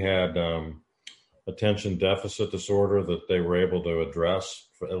 maybe he had attention deficit disorder that they were able to address.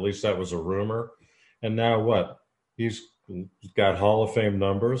 At least that was a rumor. And now what? He's got Hall of Fame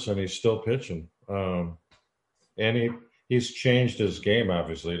numbers and he's still pitching. And he's changed his game,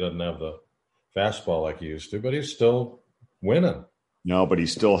 obviously. He doesn't have the fastball like he used to, but he's still winning. No, but he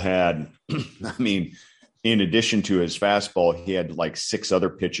still had, I mean, in addition to his fastball, he had like 6 other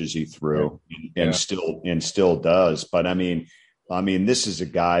pitches he threw and still does. But I mean, this is a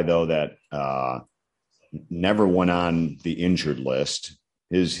guy though that never went on the injured list.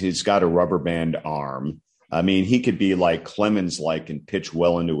 He's got a rubber band arm. I mean, he could be like Clemens, like, and pitch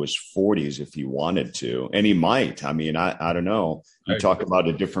well into his 40s if he wanted to, and he might. I mean, I don't know. You talk about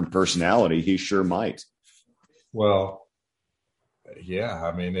a different personality. He sure might. Well, yeah,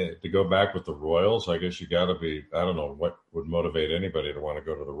 I mean, to go back with the Royals, I guess you got to be, I don't know what would motivate anybody to want to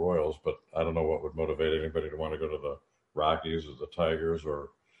go to the Royals, but I don't know what would motivate anybody to want to go to the Rockies or the Tigers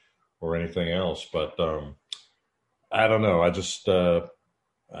or anything else. But I don't know. I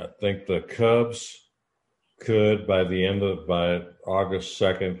think the Cubs could, by August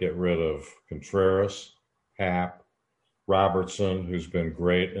 2nd, get rid of Contreras, Happ, Robertson, who's been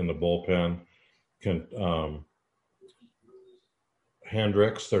great in the bullpen,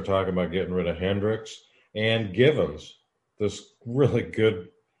 Hendricks. They're talking about getting rid of Hendricks and Givens, this really good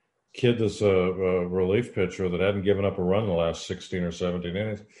kid that's a relief pitcher that hadn't given up a run in the last 16 or 17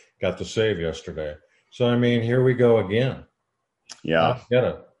 innings, got the save yesterday. So, I mean, here we go again. Yeah. Get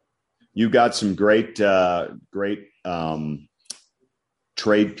it. You got some great trade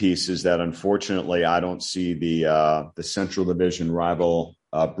pieces that unfortunately I don't see the Central Division rival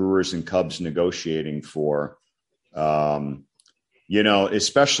Brewers and Cubs negotiating for.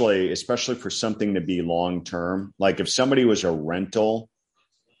 Especially for something to be long term. Like if somebody was a rental,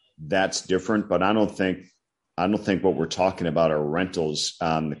 that's different. But I don't think what we're talking about are rentals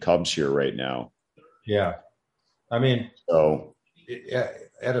on the Cubs here right now. Yeah, I mean, so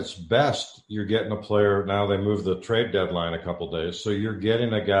at its best, you're getting a player. Now they moved the trade deadline a couple days, so you're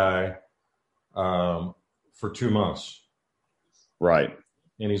getting a guy for 2 months, right?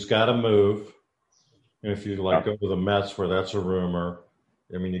 And he's got to move. And if you go to the Mets, where that's a rumor,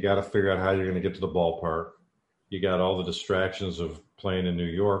 I mean, you got to figure out how you're going to get to the ballpark. You got all the distractions of playing in New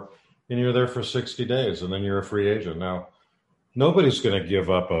York, and you're there for 60 days, and then you're a free agent. Now, nobody's going to give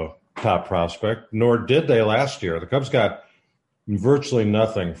up a top prospect, nor did they last year. The Cubs got virtually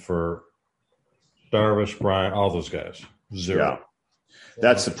nothing for Darvish, Bryant, all those guys. Zero. Yeah.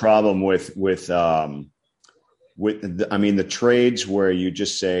 That's the problem with the trades where you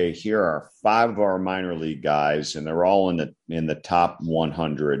just say, here are 5 of our minor league guys and they're all in the top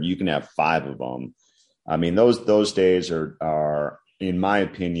 100. You can have 5 of them. I mean, those days are in my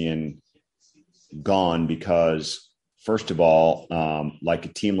opinion gone because first of all, like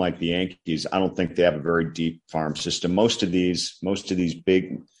a team like the Yankees, I don't think they have a very deep farm system. Most of these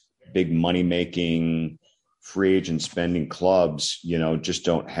big money making free agent spending clubs, just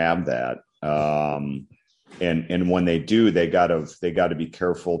don't have that. And when they do, they got to be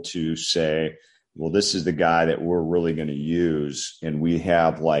careful to say, well, this is the guy that we're really going to use. And we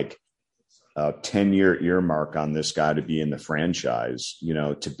have like a 10-year earmark on this guy to be in the franchise,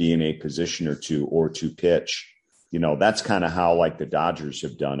 to be in a position or to pitch. That's kind of how like the Dodgers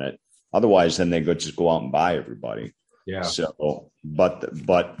have done it. Otherwise, then they just go out and buy everybody. Yeah. So, but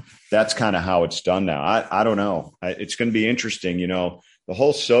that's kind of how it's done now. I don't know. It's going to be interesting. The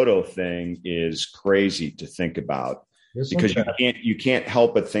whole Soto thing is crazy to think about because you can't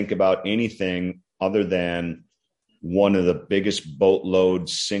help but think about anything other than one of the biggest boatload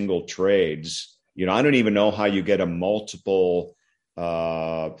single trades. I don't even know how you get a multiple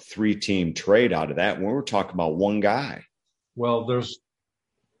 3-team trade out of that when we're talking about one guy. Well,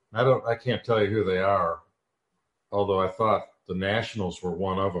 I can't tell you who they are, although I thought the Nationals were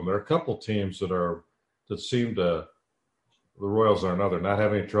one of them. There are a couple teams that seem to. The Royals are another, not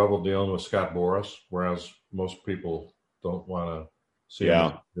having trouble dealing with Scott Boras, whereas most people don't want to see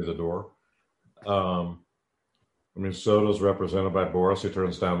him through the door. Soto's represented by Boris. He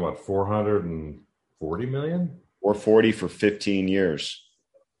turns down what, 440 million? Or 40 for 15 years.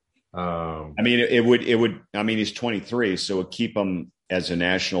 It would. I mean, he's 23, so it would keep him as a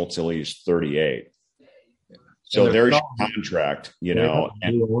national till he's 38. So there's your contract, and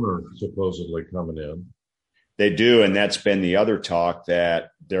new owner supposedly coming in. They do, and that's been the other talk,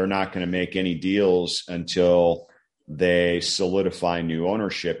 that they're not going to make any deals until they solidify new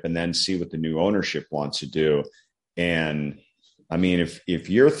ownership and then see what the new ownership wants to do. And I mean, if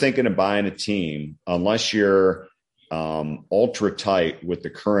you're thinking of buying a team, unless you're ultra tight with the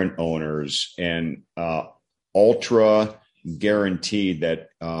current owners and ultra guaranteed that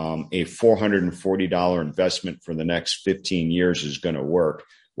a $440 investment for the next 15 years is going to work,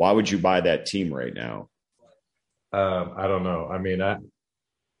 why would you buy that team right now? I don't know. I mean,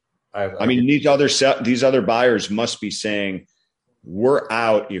 these other buyers must be saying, we're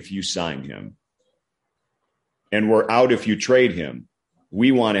out if you sign him, and we're out if you trade him.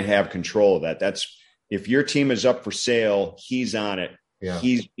 We want to have control of that. That's, if your team is up for sale, he's on it. Yeah.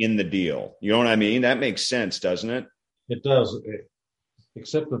 He's in the deal. You know what I mean? That makes sense, doesn't it? It does.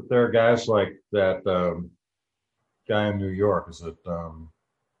 Except that there are guys like that guy in New York. Is it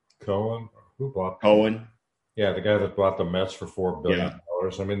Cohen? Who bought Cohen? Yeah, the guy that bought the Mets for $4 billion. Yeah.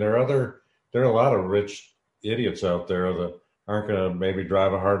 I mean, there are a lot of rich idiots out there that aren't going to maybe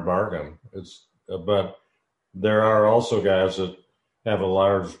drive a hard bargain. But there are also guys that have a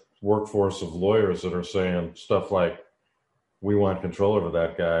large workforce of lawyers that are saying stuff like, we want control over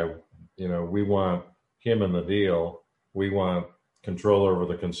that guy. We want him in the deal. We want control over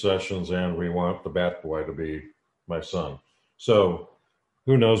the concessions, and we want the bat boy to be my son. So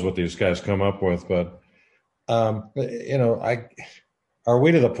who knows what these guys come up with, but are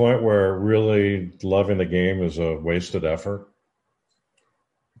we to the point where really loving the game is a wasted effort?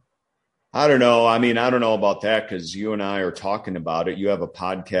 I don't know. I mean, I don't know about that, because you and I are talking about it. You have a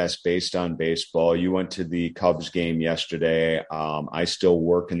podcast based on baseball. You went to the Cubs game yesterday. I still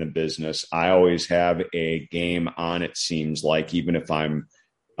work in the business. I always have a game on, it seems like, even if I'm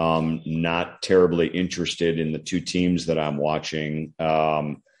not terribly interested in the two teams that I'm watching.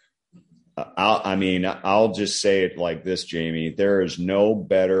 I'll just say it like this, Jamie. There is no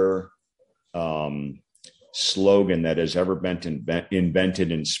better slogan that has ever been invented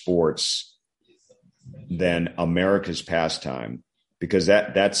in sports than America's pastime, because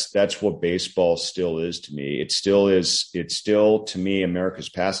that's what baseball still is to me. It's still to me, America's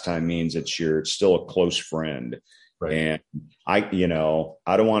pastime means it's still a close friend. Right. And I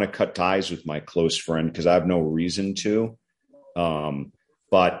don't want to cut ties with my close friend because I have no reason to.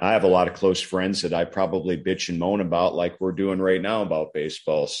 But I have a lot of close friends that I probably bitch and moan about, like we're doing right now about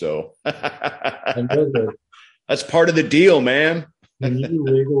baseball. So that's part of the deal, man. Can you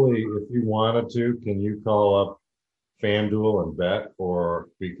legally, if you wanted to, can you call up FanDuel and bet, or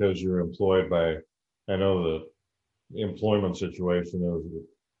because you're employed by, I know the employment situation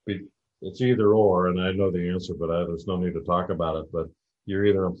is, it's either or, and I know the answer, but there's no need to talk about it, but you're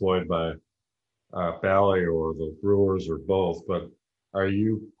either employed by Bally or the Brewers or both, but are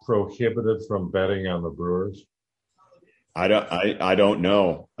you prohibited from betting on the Brewers? I don't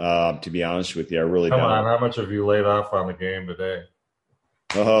know. To be honest with you, I really don't. Come on, how much have you laid off on the game today?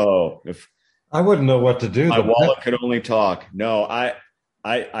 Oh, if I wouldn't know what to do. My wallet could only talk. No, I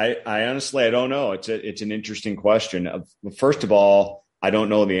honestly, I don't know. It's an interesting question. First of all, I don't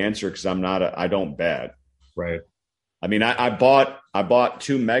know the answer because I don't bet. Right. I mean, I bought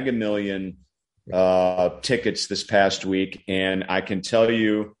 2 Mega Million tickets this past week, and I can tell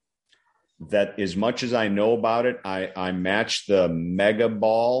you that as much as I know about it, I matched the Mega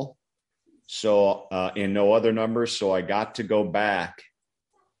Ball, so in no other numbers. So I got to go back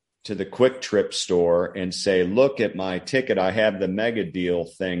to the Quick Trip store and say, look at my ticket. I have the Mega Deal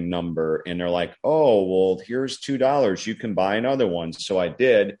thing number. And they're like, oh, well, here's $2. You can buy another one. So I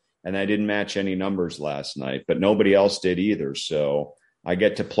did, and I didn't match any numbers last night, but nobody else did either. So I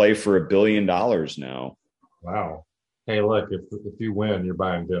get to play for $1 billion now. Wow. Hey, look, if you win, you're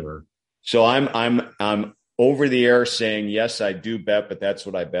buying dinner. So I'm over the air saying, yes, I do bet, but that's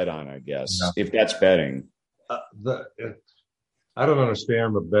what I bet on, I guess, if that's betting. I don't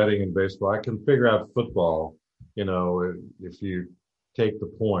understand the betting in baseball. I can figure out football, if you take the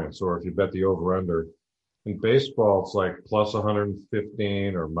points or if you bet the over-under. In baseball, it's like plus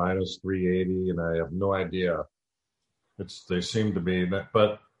 115 or minus 380, and I have no idea. They seem to be,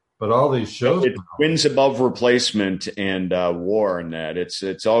 but all these shows. It wins above replacement and WAR and that.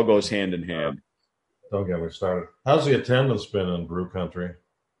 It's all goes hand in hand. Don't get me started. How's the attendance been in Brew Country?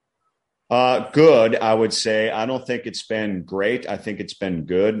 Good, I would say. I don't think it's been great. I think it's been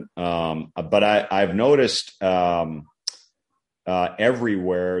good. But I've noticed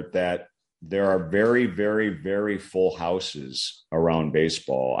everywhere that there are very, very, very full houses around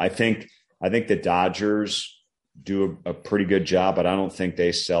baseball. I think the Dodgers do a pretty good job, but I don't think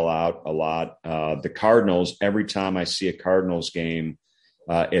they sell out a lot. The Cardinals, every time I see a Cardinals game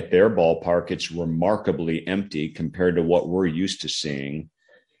at their ballpark, it's remarkably empty compared to what we're used to seeing.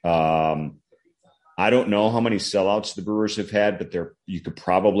 I don't know how many sellouts the Brewers have had, but you could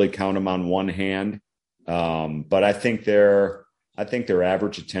probably count them on one hand. But I think their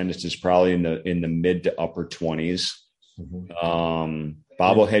average attendance is probably in the mid to upper 20s. Mm-hmm.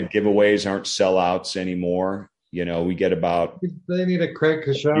 Bobblehead giveaways aren't sellouts anymore. We get about. They need a Craig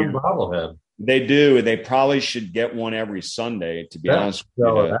Coshun bobblehead. They do, and they probably should get one every Sunday. To be honest,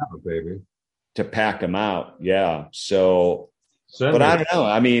 baby, to pack them out. Yeah. So, but I don't know.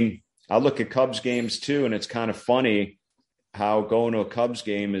 I mean, I look at Cubs games too, and it's kind of funny how going to a Cubs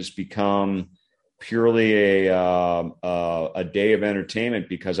game has become purely a day of entertainment,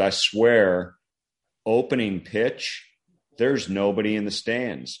 because I swear, opening pitch, there's nobody in the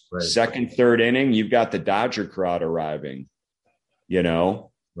stands. Right. Second, third inning, you've got the Dodger crowd arriving.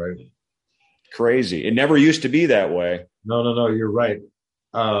 Right? Crazy. It never used to be that way. No. You're right.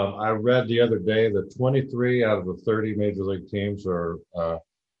 I read the other day that 23 out of the 30 major league teams are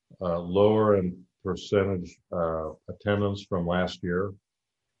lower in percentage attendance from last year.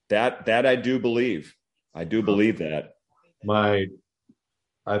 That I do believe. I do believe that. I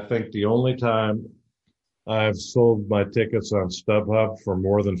think the only time I've sold my tickets on StubHub for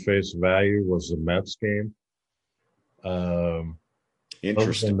more than face value was the Mets game.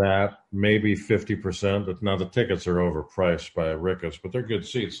 Interesting. Other than that, maybe 50%. But now the tickets are overpriced by rickets, but they're good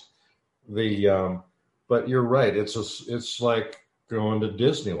seats. But you're right. It's like going to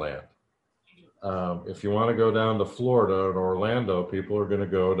Disneyland. If you want to go down to Florida and Orlando, people are going to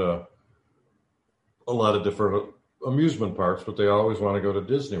go to a lot of different amusement parks, but they always want to go to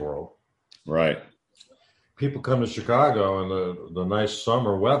Disney World. Right. People come to Chicago in the nice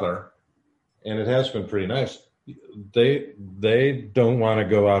summer weather, and it has been pretty nice. They don't want to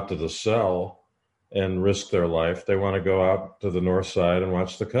go out to the cell and risk their life. They want to go out to the north side and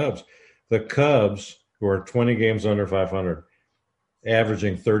watch the Cubs. The Cubs, who are 20 games under 500,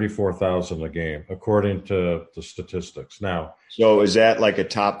 averaging 34,000 a game, according to the statistics. Now, so is that like a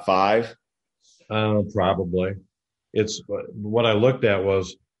top five? Probably. It's what I looked at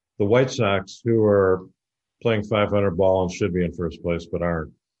was the White Sox, who are playing 500 ball and should be in first place but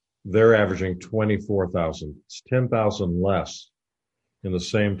aren't. They're averaging 24,000. It's 10,000 less in the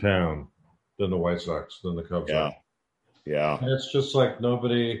same town than the White Sox, than the Cubs are. Yeah. And it's just like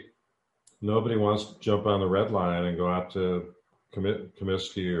nobody wants to jump on the red line and go out to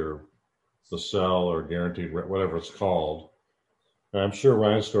Comiskey or the Cell or Guaranteed, whatever it's called. And I'm sure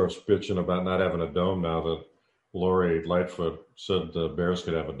Reinsdorf's bitching about not having a dome now that Lori Lightfoot said the Bears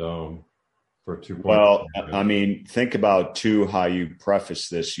could have a dome for 2 points. Well, I mean, think about, too, how you preface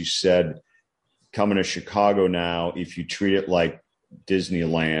this. You said coming to Chicago now, if you treat it like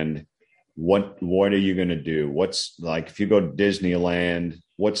Disneyland, what are you going to do? What's like, if you go to Disneyland,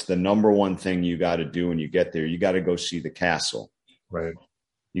 what's the number one thing you got to do when you get there? You got to go see the castle. Right.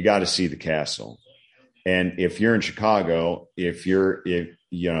 You got to see the castle. And if you're in Chicago, if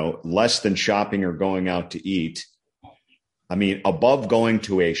less than shopping or going out to eat, I mean, above going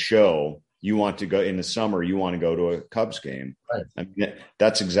to a show, you want to go in the summer, you want to go to a Cubs game. Right. I mean,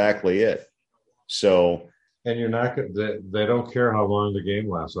 that's exactly it. So, and you're not they don't care how long the game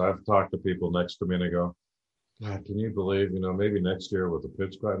lasts. I've talked to people next to me and they go, God, can you believe, maybe next year with the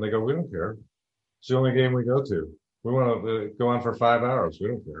pitch clock? And they go, we don't care. It's the only game we go to. We want to go on for 5 hours. We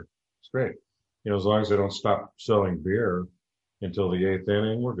don't care. It's great. As long as they don't stop selling beer until the 8th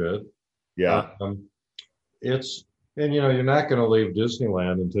inning, we're good. Yeah. You're not going to leave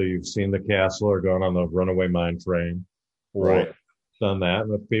Disneyland until you've seen the castle or gone on the runaway mine train or done that.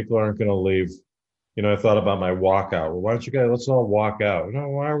 And if people aren't going to leave, I thought about my walkout. Well, why don't you guys, let's all walk out.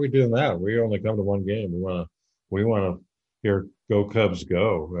 Why are we doing that? We only come to one game. We want to hear Go Cubs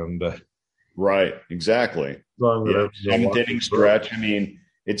Go. And right. Exactly. Seventh inning stretch. I mean,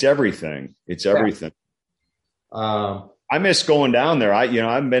 it's everything. It's everything. I miss going down there. I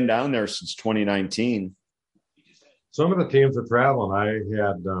haven't been down there since 2019. Some of the teams are traveling. I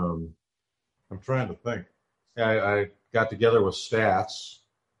had, I'm trying to think. I got together with Stats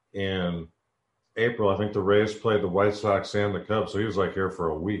in April. I think the Rays played the White Sox and the Cubs, so he was like here for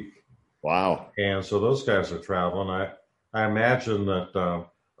a week. Wow. And so those guys are traveling. I imagine that,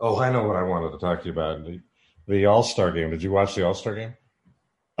 I know what I wanted to talk to you about. The All-Star game. Did you watch the All-Star game?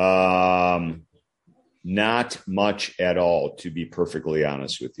 Not much at all, to be perfectly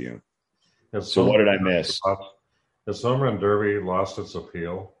honest with you. So what did I miss? Has Home Run Derby lost its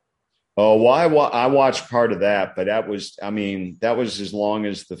appeal? Oh, well, I watched part of that, but that was as long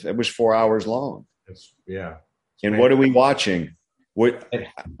as it was 4 hours long. And what are we watching?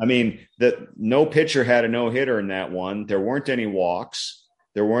 No pitcher had a no-hitter in that one. There weren't any walks.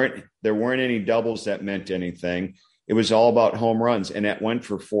 There weren't any doubles that meant anything. It was all about home runs, and that went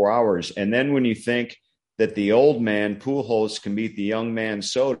for 4 hours. And then when you think that the old man Pujols can beat the young man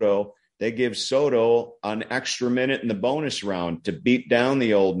Soto, they give Soto an extra minute in the bonus round to beat down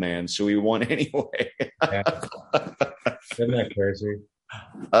the old man, so he won anyway. Yeah. Isn't that crazy?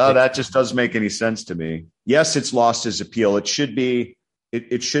 That just doesn't make any sense to me. Yes, it's lost its appeal. It should be a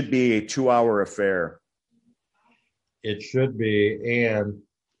 2-hour affair. It should be, and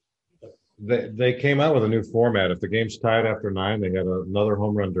they came out with a new format. If the game's tied after 9, they had another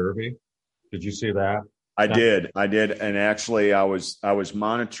home run derby. Did you see that? I did, and actually, I was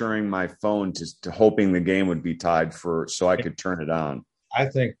monitoring my phone to hoping the game would be tied so I could turn it on. I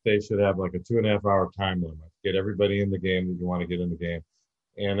think they should have like a 2.5-hour time limit. Get everybody in the game that you want to get in the game,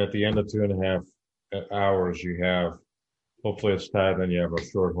 and at the end of 2.5 hours, you have hopefully it's tied. Then you have a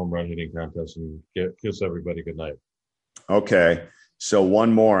short home run hitting contest and kiss everybody good night. Okay, so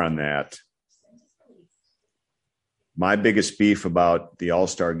one more on that. My biggest beef about the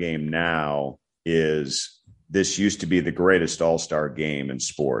All-Star game now is this used to be the greatest All-Star game in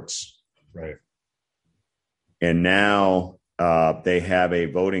sports. Right. And now they have a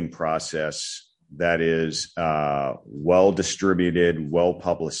voting process that is well distributed, well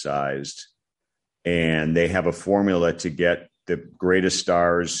publicized, and they have a formula to get the greatest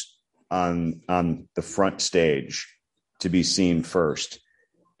stars on the front stage to be seen first.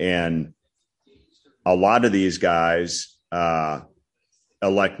 And a lot of these guys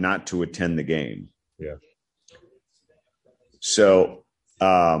elect not to attend the game. Yeah. So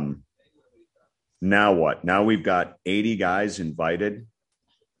now what? Now we've got 80 guys invited.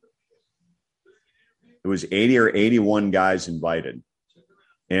 It was 80 or 81 guys invited.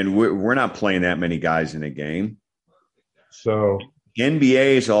 And we're not playing that many guys in a game. So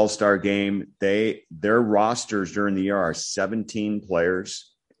NBA's All-Star game, their rosters during the year are 17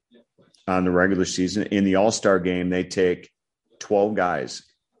 players on the regular season. In the All-Star game, they take 12 guys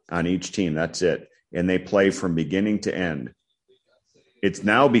on each team. That's it. And they play from beginning to end. It's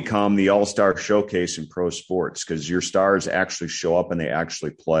now become the All-Star showcase in pro sports because your stars actually show up and they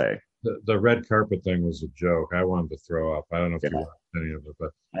actually play. The red carpet thing was a joke. I wanted to throw up. I don't know if you watched any of it,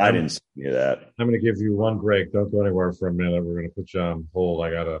 but I didn't see any of that. I'm going to give you one break. Don't go anywhere for a minute. We're going to put you on hold.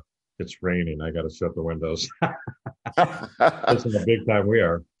 It's raining. I got to shut the windows. Listen, the big time we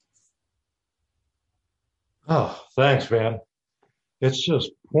are. Oh, thanks, man. It's just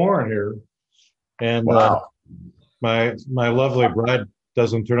pouring here. And wow. My lovely bride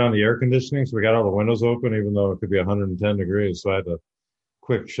doesn't turn on the air conditioning, so we got all the windows open, even though it could be 110 degrees. So I had to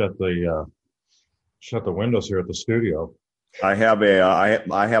quick shut the windows here at the studio. I have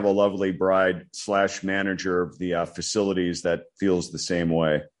a lovely bride / manager of the facilities that feels the same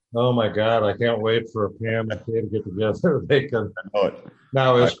way. Oh my God! I can't wait for Pam and Kay to get together. They can. I know it.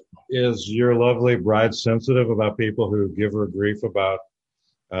 Now, is your lovely bride sensitive about people who give her grief about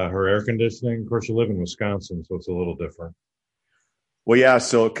her air conditioning? Of course, you live in Wisconsin, so it's a little different. Well, yeah.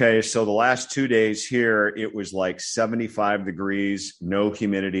 So the last 2 days here, it was like 75 degrees, no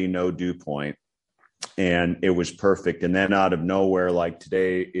humidity, no dew point. And it was perfect. And then out of nowhere, like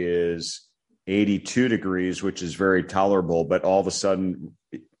today is 82 degrees, which is very tolerable, but all of a sudden,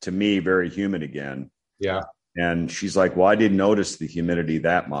 to me, very humid again. Yeah. And she's like, well, I didn't notice the humidity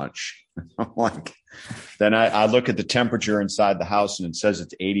that much. I'm like, then I look at the temperature inside the house and it says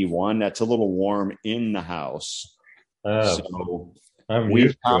it's 81. That's a little warm in the house. So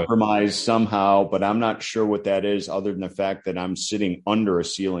we've compromised somehow, but I'm not sure what that is other than the fact that I'm sitting under a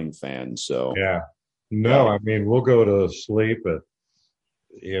ceiling fan. So yeah. No, I mean, we'll go to sleep at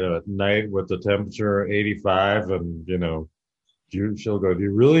night with the temperature 85 and, she'll go, do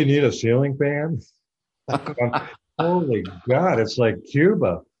you really need a ceiling fan? Holy God, it's like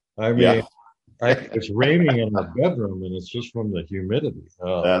Cuba. I mean, it's raining in our bedroom and it's just from the humidity.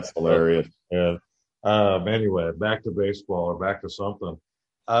 Oh, that's hilarious. Yeah. Anyway, back to baseball or back to something.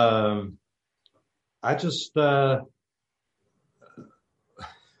 I just, I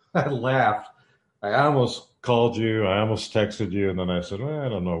laughed. I almost called you. I almost texted you. And then I said, I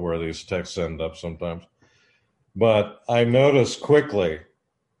don't know where these texts end up sometimes. But I noticed quickly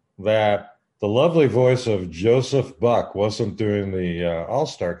that the lovely voice of Joseph Buck wasn't doing the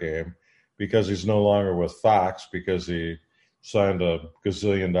All-Star game because he's no longer with Fox because he signed a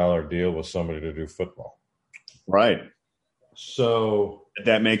gazillion-dollar deal with somebody to do football. Right. So Did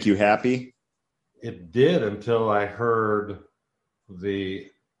that make you happy? it did until I heard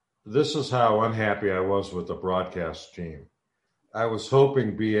this is how unhappy I was with the broadcast team. I was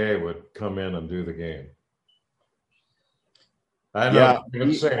hoping BA would come in and do the game. I know. Yeah,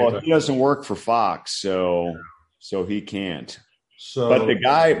 he doesn't work for Fox, so he can't. So, but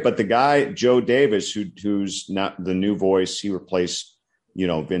the guy Joe Davis, who's not the new voice, he replaced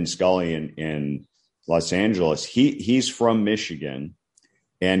Vin Scully in Los Angeles. He's from Michigan,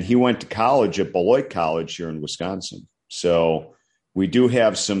 and he went to college at Beloit College here in Wisconsin. So we do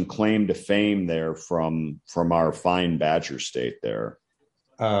have some claim to fame there from our fine Badger State there.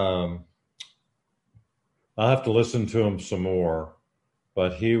 I'll have to listen to him some more,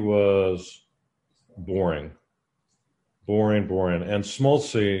 but he was boring. And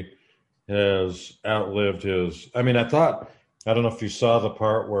Smoltzy has outlived his. I mean, I don't know if you saw the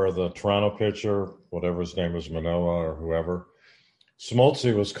part where the Toronto pitcher, whatever his name is, Manoah or whoever,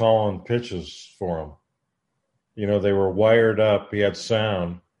 Smoltzy was calling pitches for him. They were wired up. He had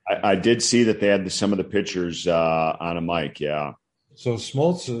sound. I did see that they had some of the pitchers on a mic, yeah. So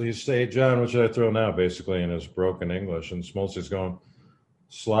Smoltz, you say, John, what should I throw now, basically, in his broken English? And Smoltzy's going,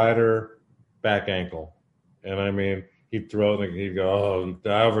 slider, back ankle. And I mean, he'd throw it, he'd go,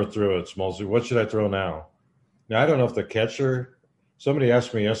 I overthrew it, Smoltzy. What should I throw now? Now, I don't know if the catcher, somebody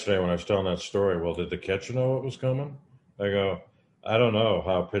asked me yesterday when I was telling that story, well, did the catcher know what was coming? I go, I don't know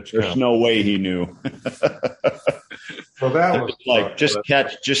how pitch There's counts. no way he knew. So that was like, just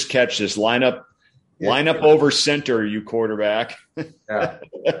catch this lineup. Line up over center, you quarterback. Yeah.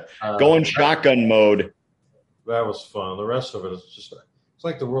 Go in shotgun mode. That was fun. The rest of it is just, it's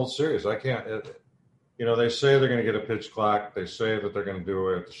like the World Series. I can't, they say they're going to get a pitch clock. They say that they're going to do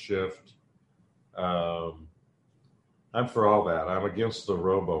it at the shift. I'm for all that. I'm against the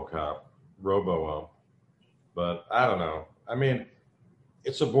robo-ump. But I don't know. I mean,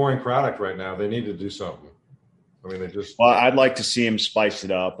 it's a boring product right now. They need to do something. I mean, Well, I'd like to see him spice it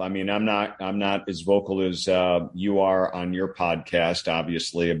up. I mean, I'm not as vocal as you are on your podcast,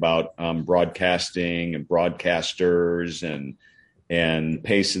 obviously, about broadcasting and broadcasters and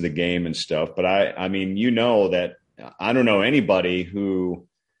pace of the game and stuff. But I mean, that I don't know anybody who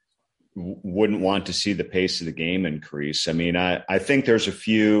wouldn't want to see the pace of the game increase. I mean, I think there's a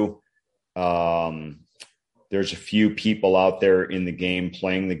few people out there in the game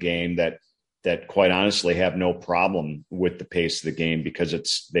playing the game that quite honestly have no problem with the pace of the game because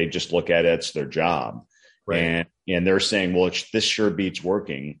they just look at it, it's their job. Right. And they're saying, well, this sure beats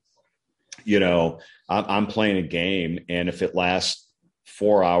working. I'm playing a game, and if it lasts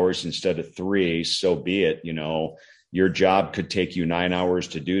 4 hours instead of 3, so be it. Your job could take you 9 hours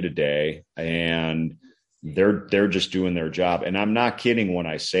to do today, and they're just doing their job. And I'm not kidding when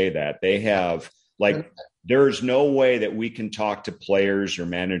I say that. They have there's no way that we can talk to players or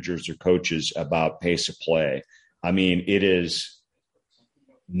managers or coaches about pace of play. I mean, it is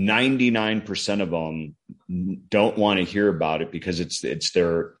 99% of them don't want to hear about it because it's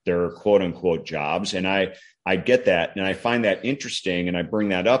their quote unquote jobs. And I get that. And I find that interesting. And I bring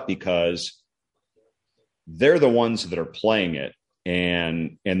that up because they're the ones that are playing it.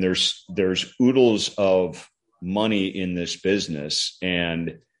 And there's oodles of money in this business.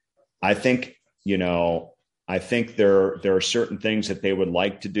 And I think, there are certain things that they would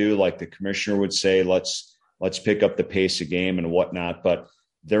like to do, like the commissioner would say, let's pick up the pace of game and whatnot, but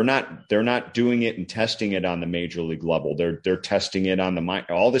they're not doing it and testing it on the major league level. They're testing it on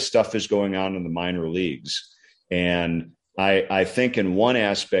all this stuff is going on in the minor leagues. And I think in one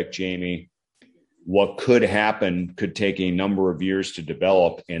aspect, Jamie, what could happen could take a number of years to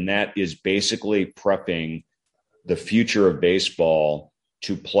develop. And that is basically prepping the future of baseball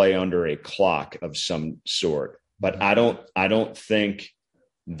to play under a clock of some sort. But I don't think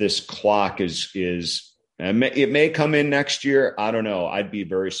this clock is it may come in next year. I don't know. I'd be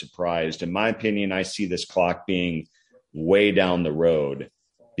very surprised. In my opinion, I see this clock being way down the road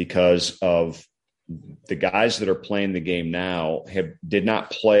because of the guys that are playing the game now did not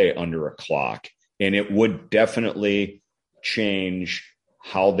play under a clock. And it would definitely change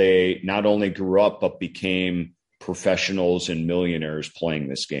how they not only grew up, but became professionals and millionaires playing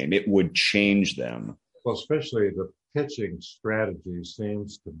this game. It would change them. Well, especially the pitching strategy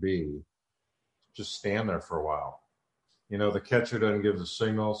seems to be just stand there for a while. The catcher doesn't give the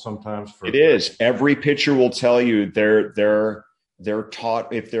signal sometimes. It is. Every pitcher will tell you they're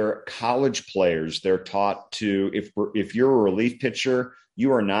taught, if they're college players, they're taught to, if you're a relief pitcher,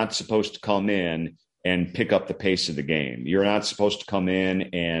 you are not supposed to come in and pick up the pace of the game. You're not supposed to come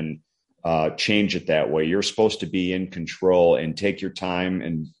in change it that way. You're supposed to be in control and take your time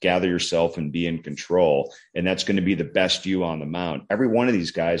and gather yourself and be in control. And that's going to be the best you on the mound. Every one of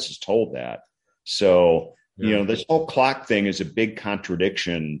these guys is told that. So, this whole clock thing is a big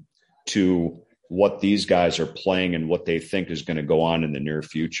contradiction to what these guys are playing and what they think is going to go on in the near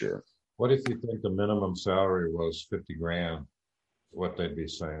future. What if you think the minimum salary was $50,000? What they'd be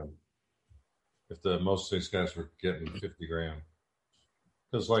saying if most of these guys were getting $50,000?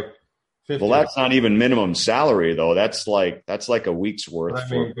 Because like, 50, well, that's not even minimum salary though. That's like a week's worth.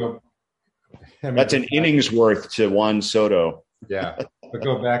 That's an inning's worth to Juan Soto. Yeah, but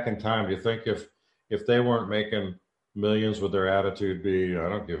go back in time. Do you think if they weren't making millions, would their attitude be, I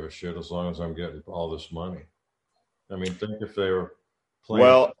don't give a shit as long as I'm getting all this money? I mean, think if they were playing.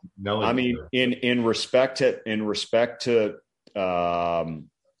 Well, Nelly I mean, in respect to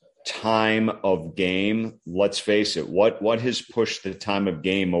time of game, let's face it, what has pushed the time of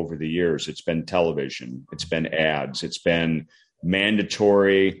game over the years? It's been television, it's been ads, it's been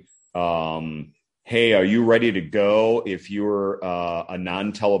mandatory. Hey, are you ready to go? If you're a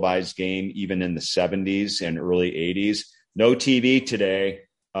non-televised game, even in the 70s and early 80s, no TV today.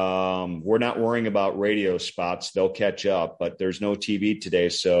 We're not worrying about radio spots. They'll catch up, but there's no TV today.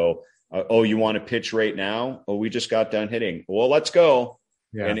 So, you want to pitch right now? Oh, we just got done hitting. Well, let's go.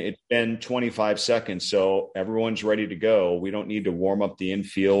 Yeah. And it's been 25 seconds. So everyone's ready to go. We don't need to warm up the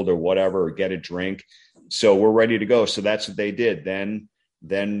infield or whatever, or get a drink. So we're ready to go. So that's what they did.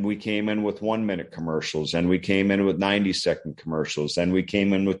 Then we came in with 1 minute commercials, and we came in with 90-second commercials. Then we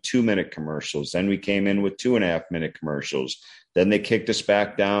came in with 2 minute commercials. Then we came in with 2.5 minute commercials. Then they kicked us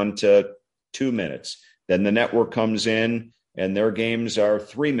back down to 2 minutes. Then the network comes in and their games are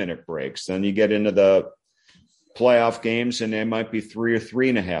 3 minute breaks. Then you get into the playoff games and they might be 3 or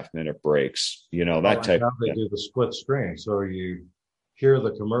 3.5 minute breaks, that type of thing. They do the split screen. So you hear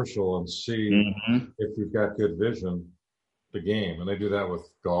the commercial and see if you've got good vision, the game. And they do that with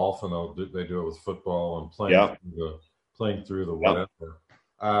golf, and they do it with football and playing through the whatever.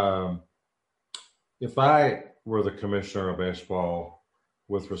 If I were the commissioner of baseball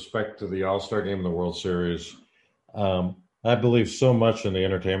with respect to the All-Star game and the World Series, I believe so much in the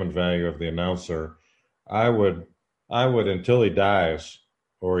entertainment value of the announcer. I would until he dies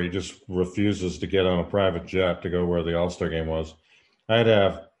or he just refuses to get on a private jet to go where the All-Star game was, I'd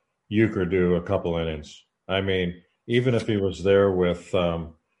have Euchre do a couple innings. I mean, even if he was there with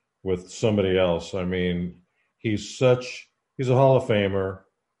somebody else, I mean, he's a Hall of Famer,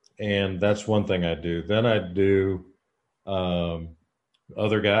 and that's one thing I'd do. Then I'd do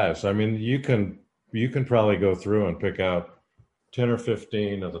other guys. I mean, you can probably go through and pick out 10 or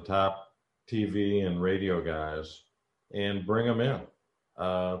 15 of the top TV and radio guys and bring them in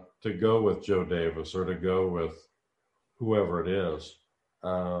to go with Joe Davis or to go with whoever it is.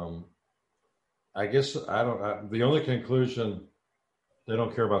 I guess the only conclusion, they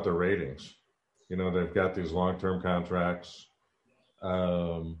don't care about their ratings. They've got these long-term contracts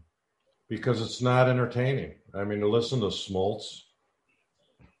because it's not entertaining. I mean, to listen to Smoltz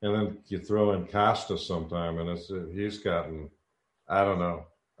and then you throw in Costa sometime and he's gotten, I don't know.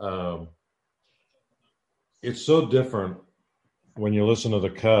 It's so different when you listen to the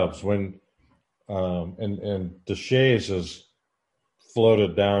Cubs and DeShays has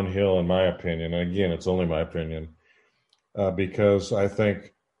floated downhill, in my opinion. And again, it's only my opinion, because I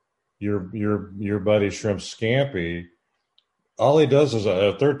think your buddy Shrimp Scampy, all he does is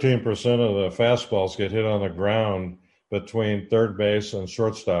 13% of the fastballs get hit on the ground between third base and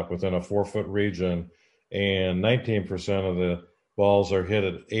shortstop within a 4-foot region, and 19% of the balls are hit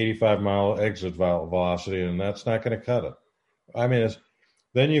at 85-mile exit velocity, and that's not going to cut it. I mean,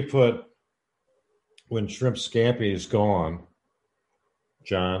 then you put, when Shrimp Scampy is gone,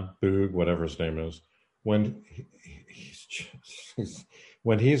 John Boog, whatever his name is, when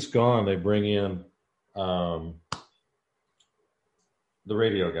he's gone, they bring in the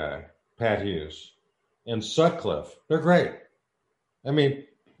radio guy, Pat Hughes, and Sutcliffe. They're great. I mean,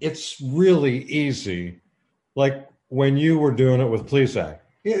 it's really easy. Like when you were doing it with Plesac,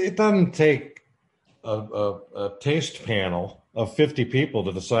 it doesn't take a taste panel of 50 people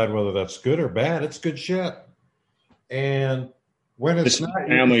to decide whether that's good or bad. It's good shit. And when it's not a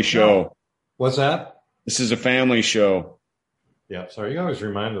family show. What's that? This is a family show. Yeah, sorry. You always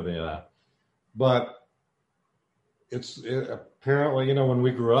reminded me of that. But apparently, when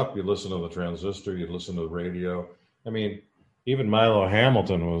we grew up, you listen to the transistor, you listen to the radio. I mean, even Milo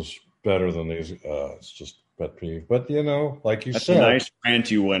Hamilton was better than these. It's just pet peeve. But, like you That's said. That's a nice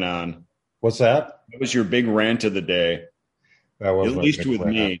rant you went on. What's that? That was your big rant of the day. That was at least with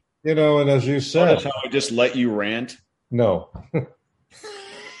rant. Me. And as you said. Notice how I just let you rant? No.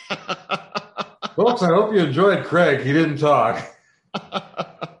 Folks, I hope you enjoyed Craig. He didn't talk.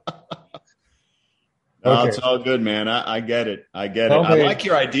 No, Okay. it's all good, man. I get it. I get Tell it. I me- like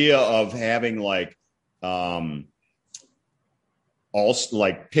your idea of having like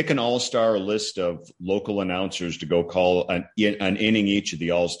pick an all-star list of local announcers to go call an inning each of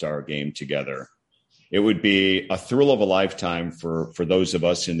the all-star game together. It would be a thrill of a lifetime for those of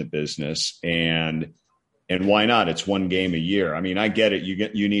us in the business, and why not? It's one game a year. I mean, I get it.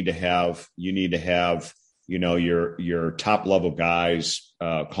 You need to have your top level guys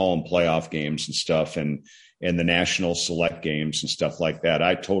calling playoff games and stuff, and the national select games and stuff like that.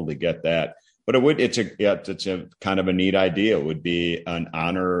 I totally get that. But it's a kind of a neat idea. It would be an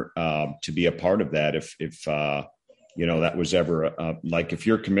honor to be a part of that. If that was ever like, if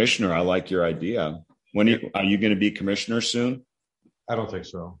you're commissioner, I like your idea. Are you going to be commissioner soon? I don't think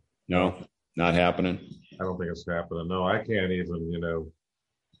so. No, not happening. I don't think it's happening. No, I can't even,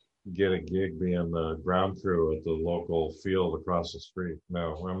 get a gig being the ground crew at the local field across the street.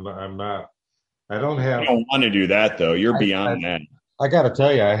 No, I'm not. I don't have. You don't want to do that though. You're beyond that. I got to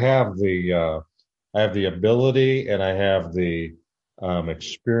tell you, I have the ability and I have the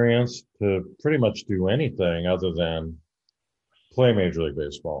experience to pretty much do anything other than play Major League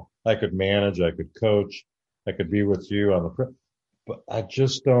Baseball. I could manage, I could coach, I could be with you on but I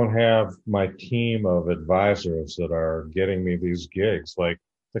just don't have my team of advisors that are getting me these gigs. Like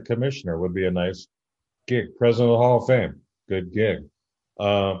the commissioner would be a nice gig. President of the Hall of Fame, good gig.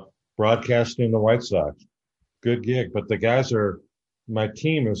 Broadcasting the White Sox, good gig. But the guys my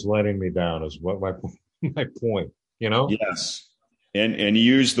team is letting me down is what my point, Yes. And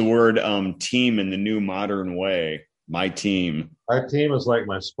use the word team in the new modern way. My team. My team is like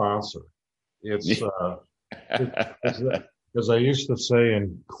my sponsor. It's as I used to say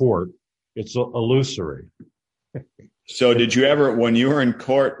in court, it's illusory. So did you ever, when you were in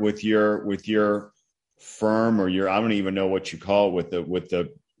court with your firm or I don't even know what you call it, with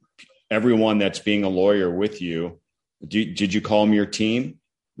the everyone that's being a lawyer with you, did you call them your team?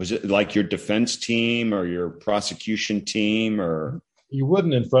 Was it like your defense team or your prosecution team? Or you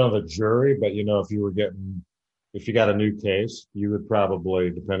wouldn't in front of a jury, but if you got a new case, you would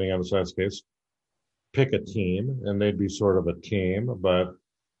probably, depending on the size of the case, pick a team, and they'd be sort of a team. But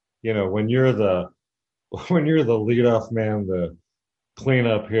when you're the leadoff man, the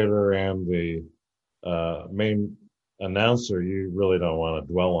cleanup hitter, and the main announcer, you really don't want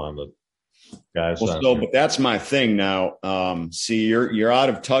to dwell on the guys. But that's my thing now. See, you're out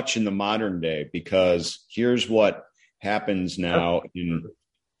of touch in the modern day, because here's what happens now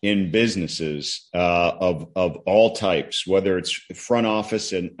in businesses of all types, whether it's front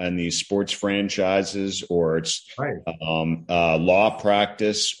office and these sports franchises, or it's law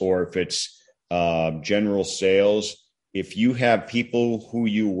practice, or if it's general sales. If you have people who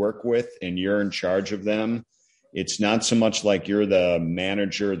you work with and you're in charge of them, it's not so much like you're the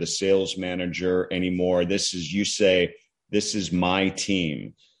manager, the sales manager anymore. You say, this is my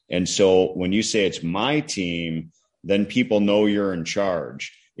team. And so when you say it's my team, then people know you're in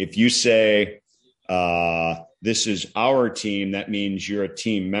charge. If you say, this is our team, that means you're a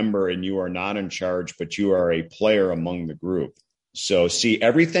team member and you are not in charge, but you are a player among the group. So see,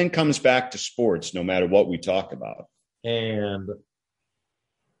 everything comes back to sports, no matter what we talk about. And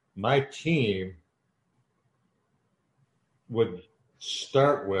my team would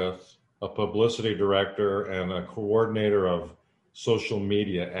start with a publicity director and a coordinator of social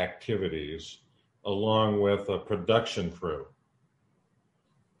media activities, along with a production crew.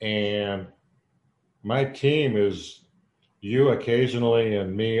 And my team is you occasionally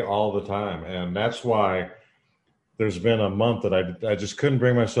and me all the time. And that's why there's been a month that I just couldn't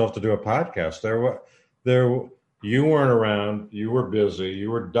bring myself to do a podcast. You weren't around, you were busy, you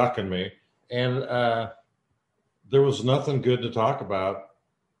were ducking me, and there was nothing good to talk about.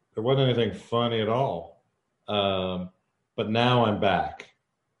 There wasn't anything funny at all. But now I'm back.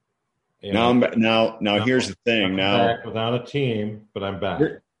 Now here's the thing. Now, back without a team, but I'm back.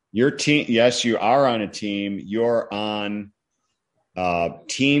 Your team, yes, you are on a team. You're on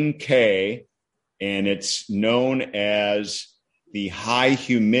Team K, and it's known as the High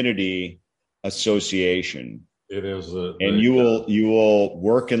Humidity Association. It is, and you will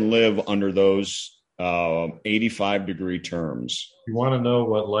work and live under those 85-degree terms. You want to know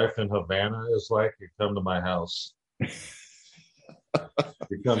what life in Havana is like? You come to my house. You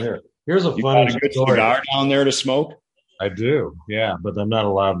come here. Here's a funny got a good story. Cigar down there to smoke? I do, yeah, but I'm not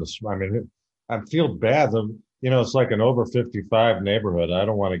allowed to smoke. I mean, I feel bad. It's like an over 55 neighborhood. I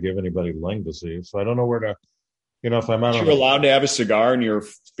don't want to give anybody lung disease, so I don't know where to. If I'm out. You're allowed to have a cigar and you're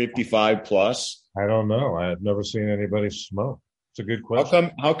 55 plus. I don't know. I've never seen anybody smoke. It's a good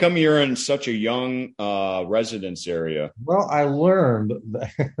question. How come you're in such a young residence area? Well, I learned.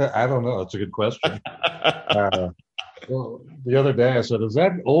 I don't know. It's a good question. Well, the other day I said, "Is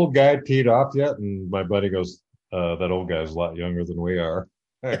that old guy teed off yet?" And my buddy goes, "That old guy's a lot younger than we are."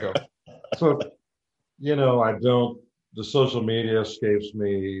 I go, "So, I don't. The social media escapes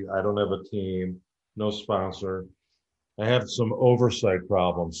me. I don't have a team, no sponsor. I have some oversight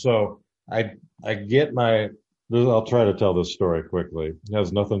problems. So I get my. I'll try to tell this story quickly. It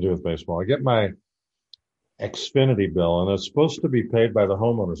has nothing to do with baseball. I get my Xfinity bill, and it's supposed to be paid by the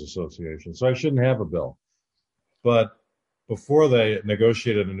homeowners association, so I shouldn't have a bill. But before they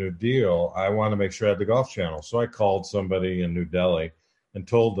negotiated a new deal, I want to make sure I had the Golf Channel. So I called somebody in New Delhi and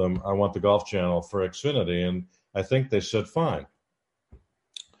told them I want the Golf Channel for Xfinity, and I think they said fine.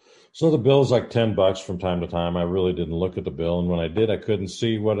 So the bill is like $10 from time to time. I really didn't look at the bill, and when I did, I couldn't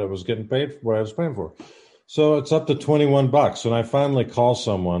see what I was getting paid for, what I was paying for. So it's up to $21, and I finally call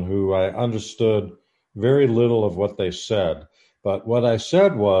someone who I understood very little of what they said. But what I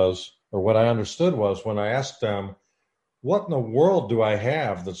said was, or what I understood was, when I asked them, "What in the world do I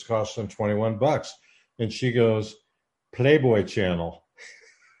have that's costing $21?" And she goes, "Playboy Channel."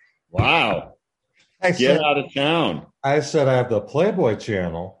 Wow. Get out of town. I said, "I have the Playboy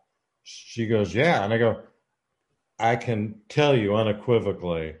Channel." She goes, "Yeah." And I go, "I can tell you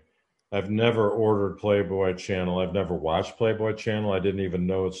unequivocally, I've never ordered Playboy Channel. I've never watched Playboy Channel. I didn't even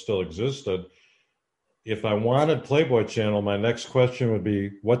know it still existed. If I wanted Playboy Channel, my next question would be,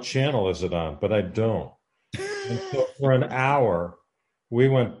 what channel is it on?" But I don't. And so for an hour, we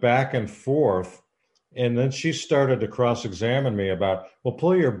went back and forth. And then she started to cross-examine me about, well,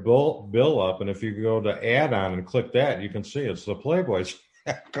 pull your bill up, and if you go to add-on and click that, you can see it's the Playboy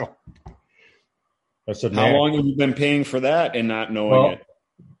Channel. I said, how long have you been paying for that and not knowing it?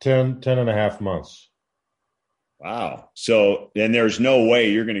 10 and a half months. Wow. So then there's no way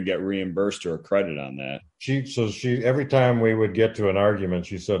you're going to get reimbursed or a credit on that. She every time we would get to an argument,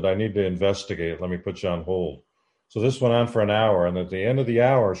 she said, "I need to investigate. Let me put you on hold." So this went on for an hour. And at the end of the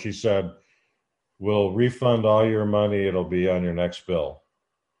hour, she said, "We'll refund all your money. It'll be on your next bill."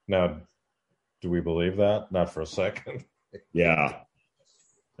 Now, do we believe that? Not for a second. Yeah.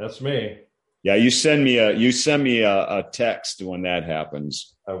 That's me. Yeah. You send me a text when that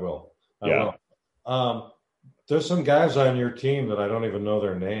happens. I will. I will. There's some guys on your team that I don't even know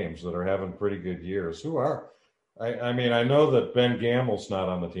their names that are having pretty good years. Who are? I mean, I know that Ben Gamble's not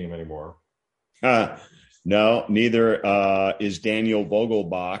on the team anymore. No, neither is Daniel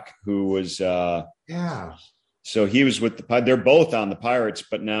Vogelbach, who was So he was with they're both on the Pirates,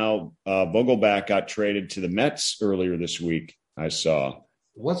 but now Vogelbach got traded to the Mets earlier this week, I saw.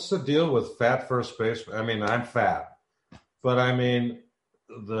 What's the deal with fat first base? I mean, I'm fat, but I mean,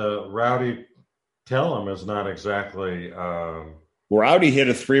 the Rowdy Tellem is not exactly. Rowdy hit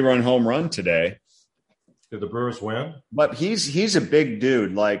a 3-run home run today. Did the Brewers win? But he's a big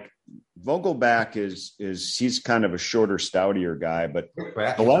dude. Like Vogelbach he's kind of a shorter, stoutier guy, but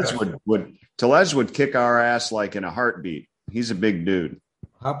Tellez would kick our ass like in a heartbeat. He's a big dude.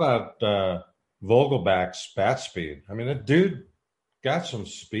 How about Vogelbach's bat speed? I mean, that dude got some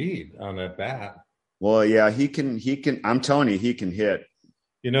speed on that bat. Well, yeah, he can. I'm telling you, he can hit.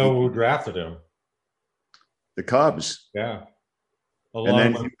 You know who drafted him? The Cubs. Yeah.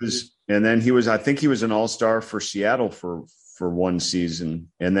 And then he was. I think he was an all-star for Seattle for one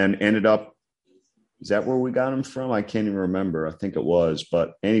season, and then ended up. Is that where we got him from? I can't even remember. I think it was,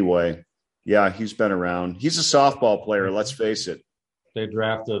 but anyway, yeah, he's been around. He's a softball player. Let's face it. They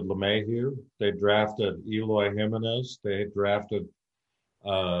drafted LeMahieu. They drafted Eloy Jimenez. They drafted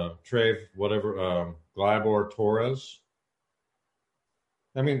Gleyber Torres.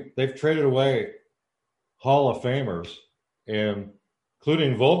 I mean, they've traded away Hall of Famers, and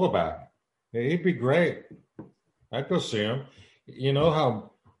including Vogelbach. He'd be great. I'd go see him. You know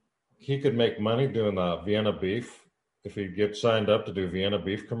how he could make money doing the Vienna beef if he gets signed up to do Vienna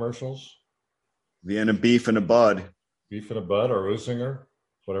beef commercials? Vienna beef and a bud. Beef and a bud, or Usinger,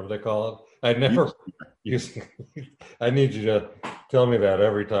 whatever they call it. I never use. I need you to tell me that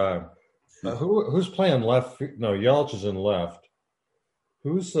every time. Who's playing left? No, Yelich is in left.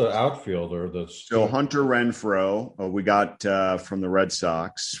 Who's the outfielder that's so Hunter Renfroe? We got from the Red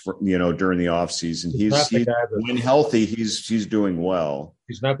Sox, during the offseason. He's when healthy, he's doing well.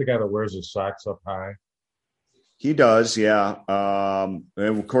 He's not the guy that wears his socks up high. He does, yeah. And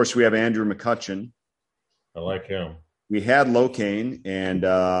of course, we have Andrew McCutchen. I like him. We had Locane, and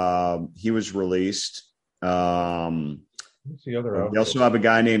he was released. Who's the other outfielder? We also have a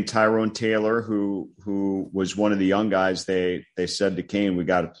guy named Tyrone Taylor, who was one of the young guys. They said to Kane, we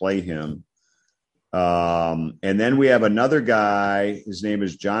got to play him. And then we have another guy. His name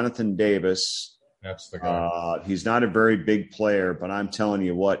is Jonathan Davis. That's the guy. He's not a very big player, but I'm telling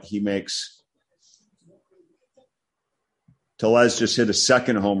you what, he makes. Tellez just hit a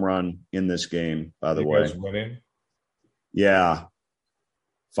second home run in this game, by the way. Winning? Yeah.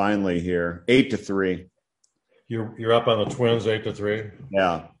 Finally here. 8-3. You're up on the Twins 8-3?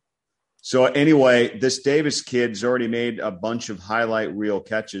 Yeah. So anyway, this Davis kid's already made a bunch of highlight reel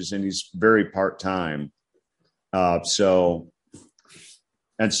catches, and he's very part-time. So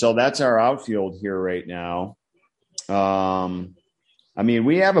that's our outfield here right now. I mean,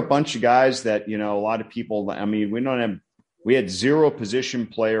 we have a bunch of guys that, a lot of people, I mean, we had 0 position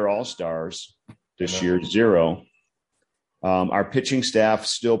player all-stars this year, 0. Our pitching staff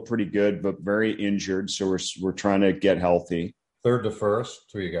still pretty good, but very injured. So we're trying to get healthy. Third to first,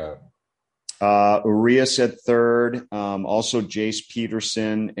 who you got? Urias at third. Also Jace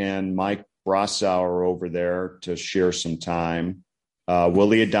Peterson and Mike Brassauer over there to share some time.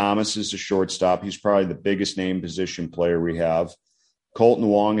 Willie Adames is a shortstop. He's probably the biggest name position player we have. Colton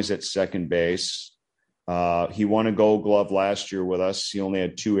Wong is at second base. He won a Gold Glove last year with us. He only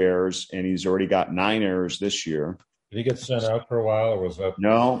had 2 errors, and he's already got 9 errors this year. Did he get sent out for a while, or was that?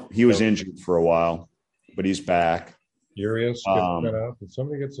 No, he was injured for a while, but he's back. Urias get sent out? Did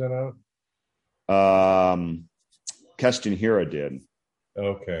somebody get sent out? Keston Hira did.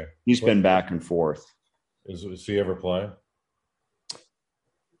 Okay. He's been back and forth. Does he ever play?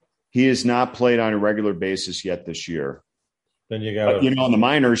 He has not played on a regular basis yet this year. Then you got, in the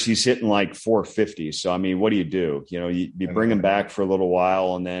minors, he's hitting like 450. So I mean, what do? You bring him back for a little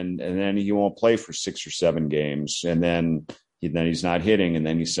while, and then he won't play for 6 or 7 games, and then he's not hitting, and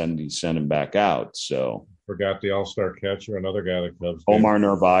then you send him back out. So forgot the all-star catcher, another guy that Cubs. Omar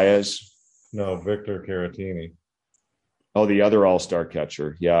Narvaez. No, Victor Caratini. Oh, the other all-star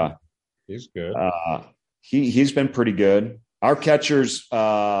catcher. Yeah, he's good. He's been pretty good. Our catchers'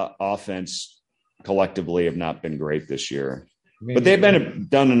 offense collectively have not been great this year. But they've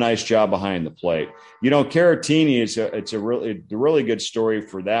done a nice job behind the plate. Caratini it's a really good story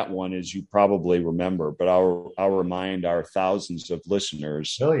for that one, as you probably remember. But I'll remind our thousands of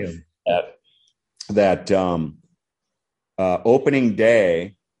listeners that opening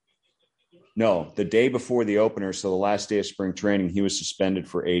day, the day before the opener, so the last day of spring training, he was suspended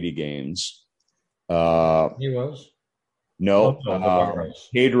for 80 games. He was? No,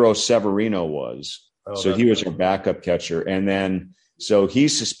 Pedro Severino was. So he was our backup catcher. And then, so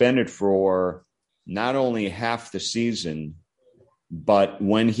he's suspended for not only half the season, but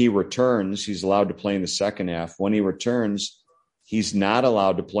when he returns, he's allowed to play in the second half. When he returns, he's not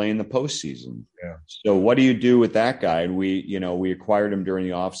allowed to play in the postseason. Yeah. So what do you do with that guy? And we acquired him during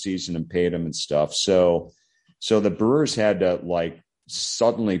the offseason and paid him and stuff. So the Brewers had to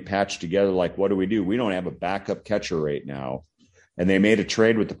suddenly patch together, what do? We don't have a backup catcher right now. And they made a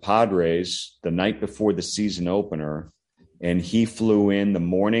trade with the Padres the night before the season opener. And he flew in the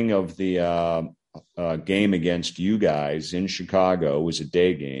morning of the game against you guys in Chicago. It was a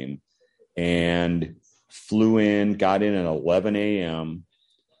day game. And flew in, got in at 11 a.m.,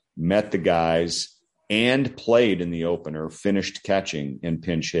 met the guys, and played in the opener, finished catching and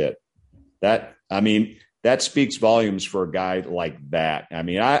pinch hit. That speaks volumes for a guy like that. I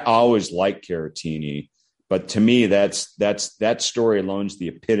mean, I always liked Caratini. But to me, that story alone is the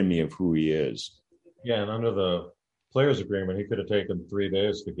epitome of who he is. Yeah, and under the players' agreement, he could have taken 3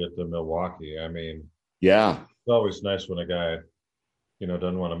 days to get to Milwaukee. I mean, yeah, it's always nice when a guy,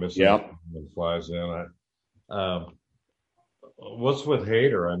 doesn't want to miss it and flies in. What's with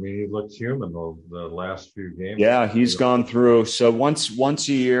Hader? I mean, he looked human the last few games. Yeah, he's gone through. So once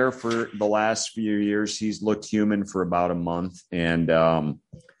a year for the last few years, he's looked human for about a month, and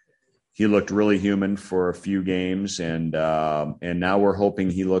he looked really human for a few games, and now we're hoping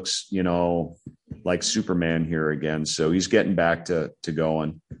he looks, like Superman here again. So he's getting back to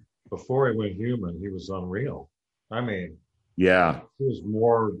going. Before he went human, he was unreal. I mean, yeah, he was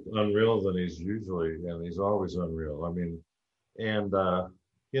more unreal than he's usually, and he's always unreal. I mean, and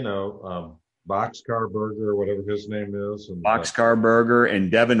Boxcar Burger, whatever his name is, and Boxcar Burger, and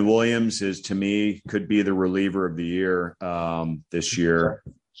Devin Williams to me could be the reliever of the year this year.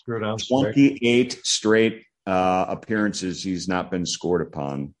 28 straight appearances he's not been scored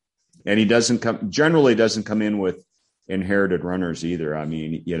upon, and he generally doesn't come in with inherited runners either. I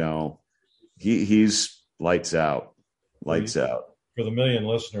mean, he's lights out. For the million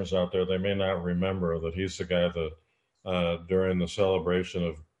listeners out there, they may not remember that he's the guy that during the celebration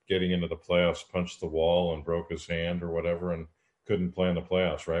of getting into the playoffs punched the wall and broke his hand or whatever and couldn't play in the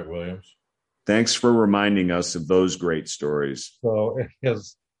playoffs, right, Williams? Thanks for reminding us of those great stories. So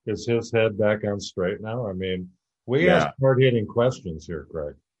Is his head back on straight now? I mean, we Yeah. ask hard-hitting questions here,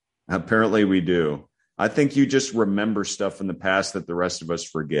 Craig. Apparently we do. I think you just remember stuff from the past that the rest of us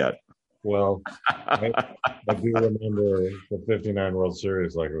forget. Well, I do remember the 59 World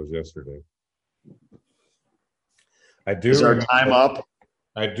Series like it was yesterday. Is our time up?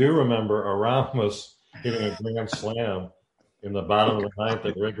 I do remember Aramis hitting a grand slam in the bottom of the ninth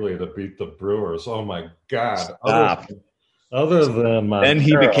at Wrigley to beat the Brewers. Oh, my God. Stop. Other than Montero. Then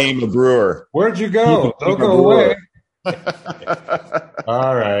he became a Brewer. Where'd you go? Don't go away.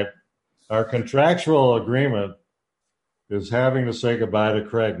 All right. Our contractual agreement is having to say goodbye to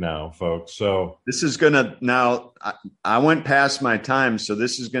Craig now, folks. So this is going to now I went past my time. So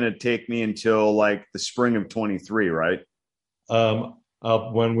this is going to take me until like the spring of 23, right?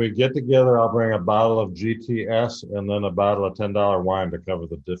 When we get together, I'll bring a bottle of GTS and then a bottle of $10 wine to cover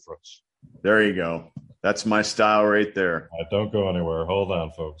the difference. There you go. That's my style right there. Don't go anywhere. Hold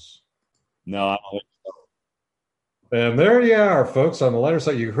on, folks. No, I don't. And there you are, folks, on the lighter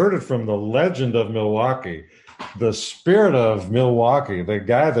side. You heard it from the legend of Milwaukee, the spirit of Milwaukee, the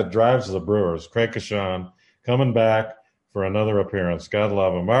guy that drives the Brewers, Craig Coshun, coming back for another appearance. God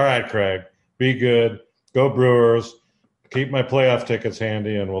love him. All right, Craig, be good. Go Brewers. Keep my playoff tickets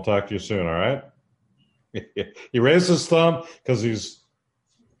handy, and we'll talk to you soon, all right? He raised his thumb because he's,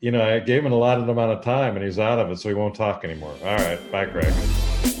 I gave him a lot amount of time, and he's out of it, so he won't talk anymore. All right, bye, Craig.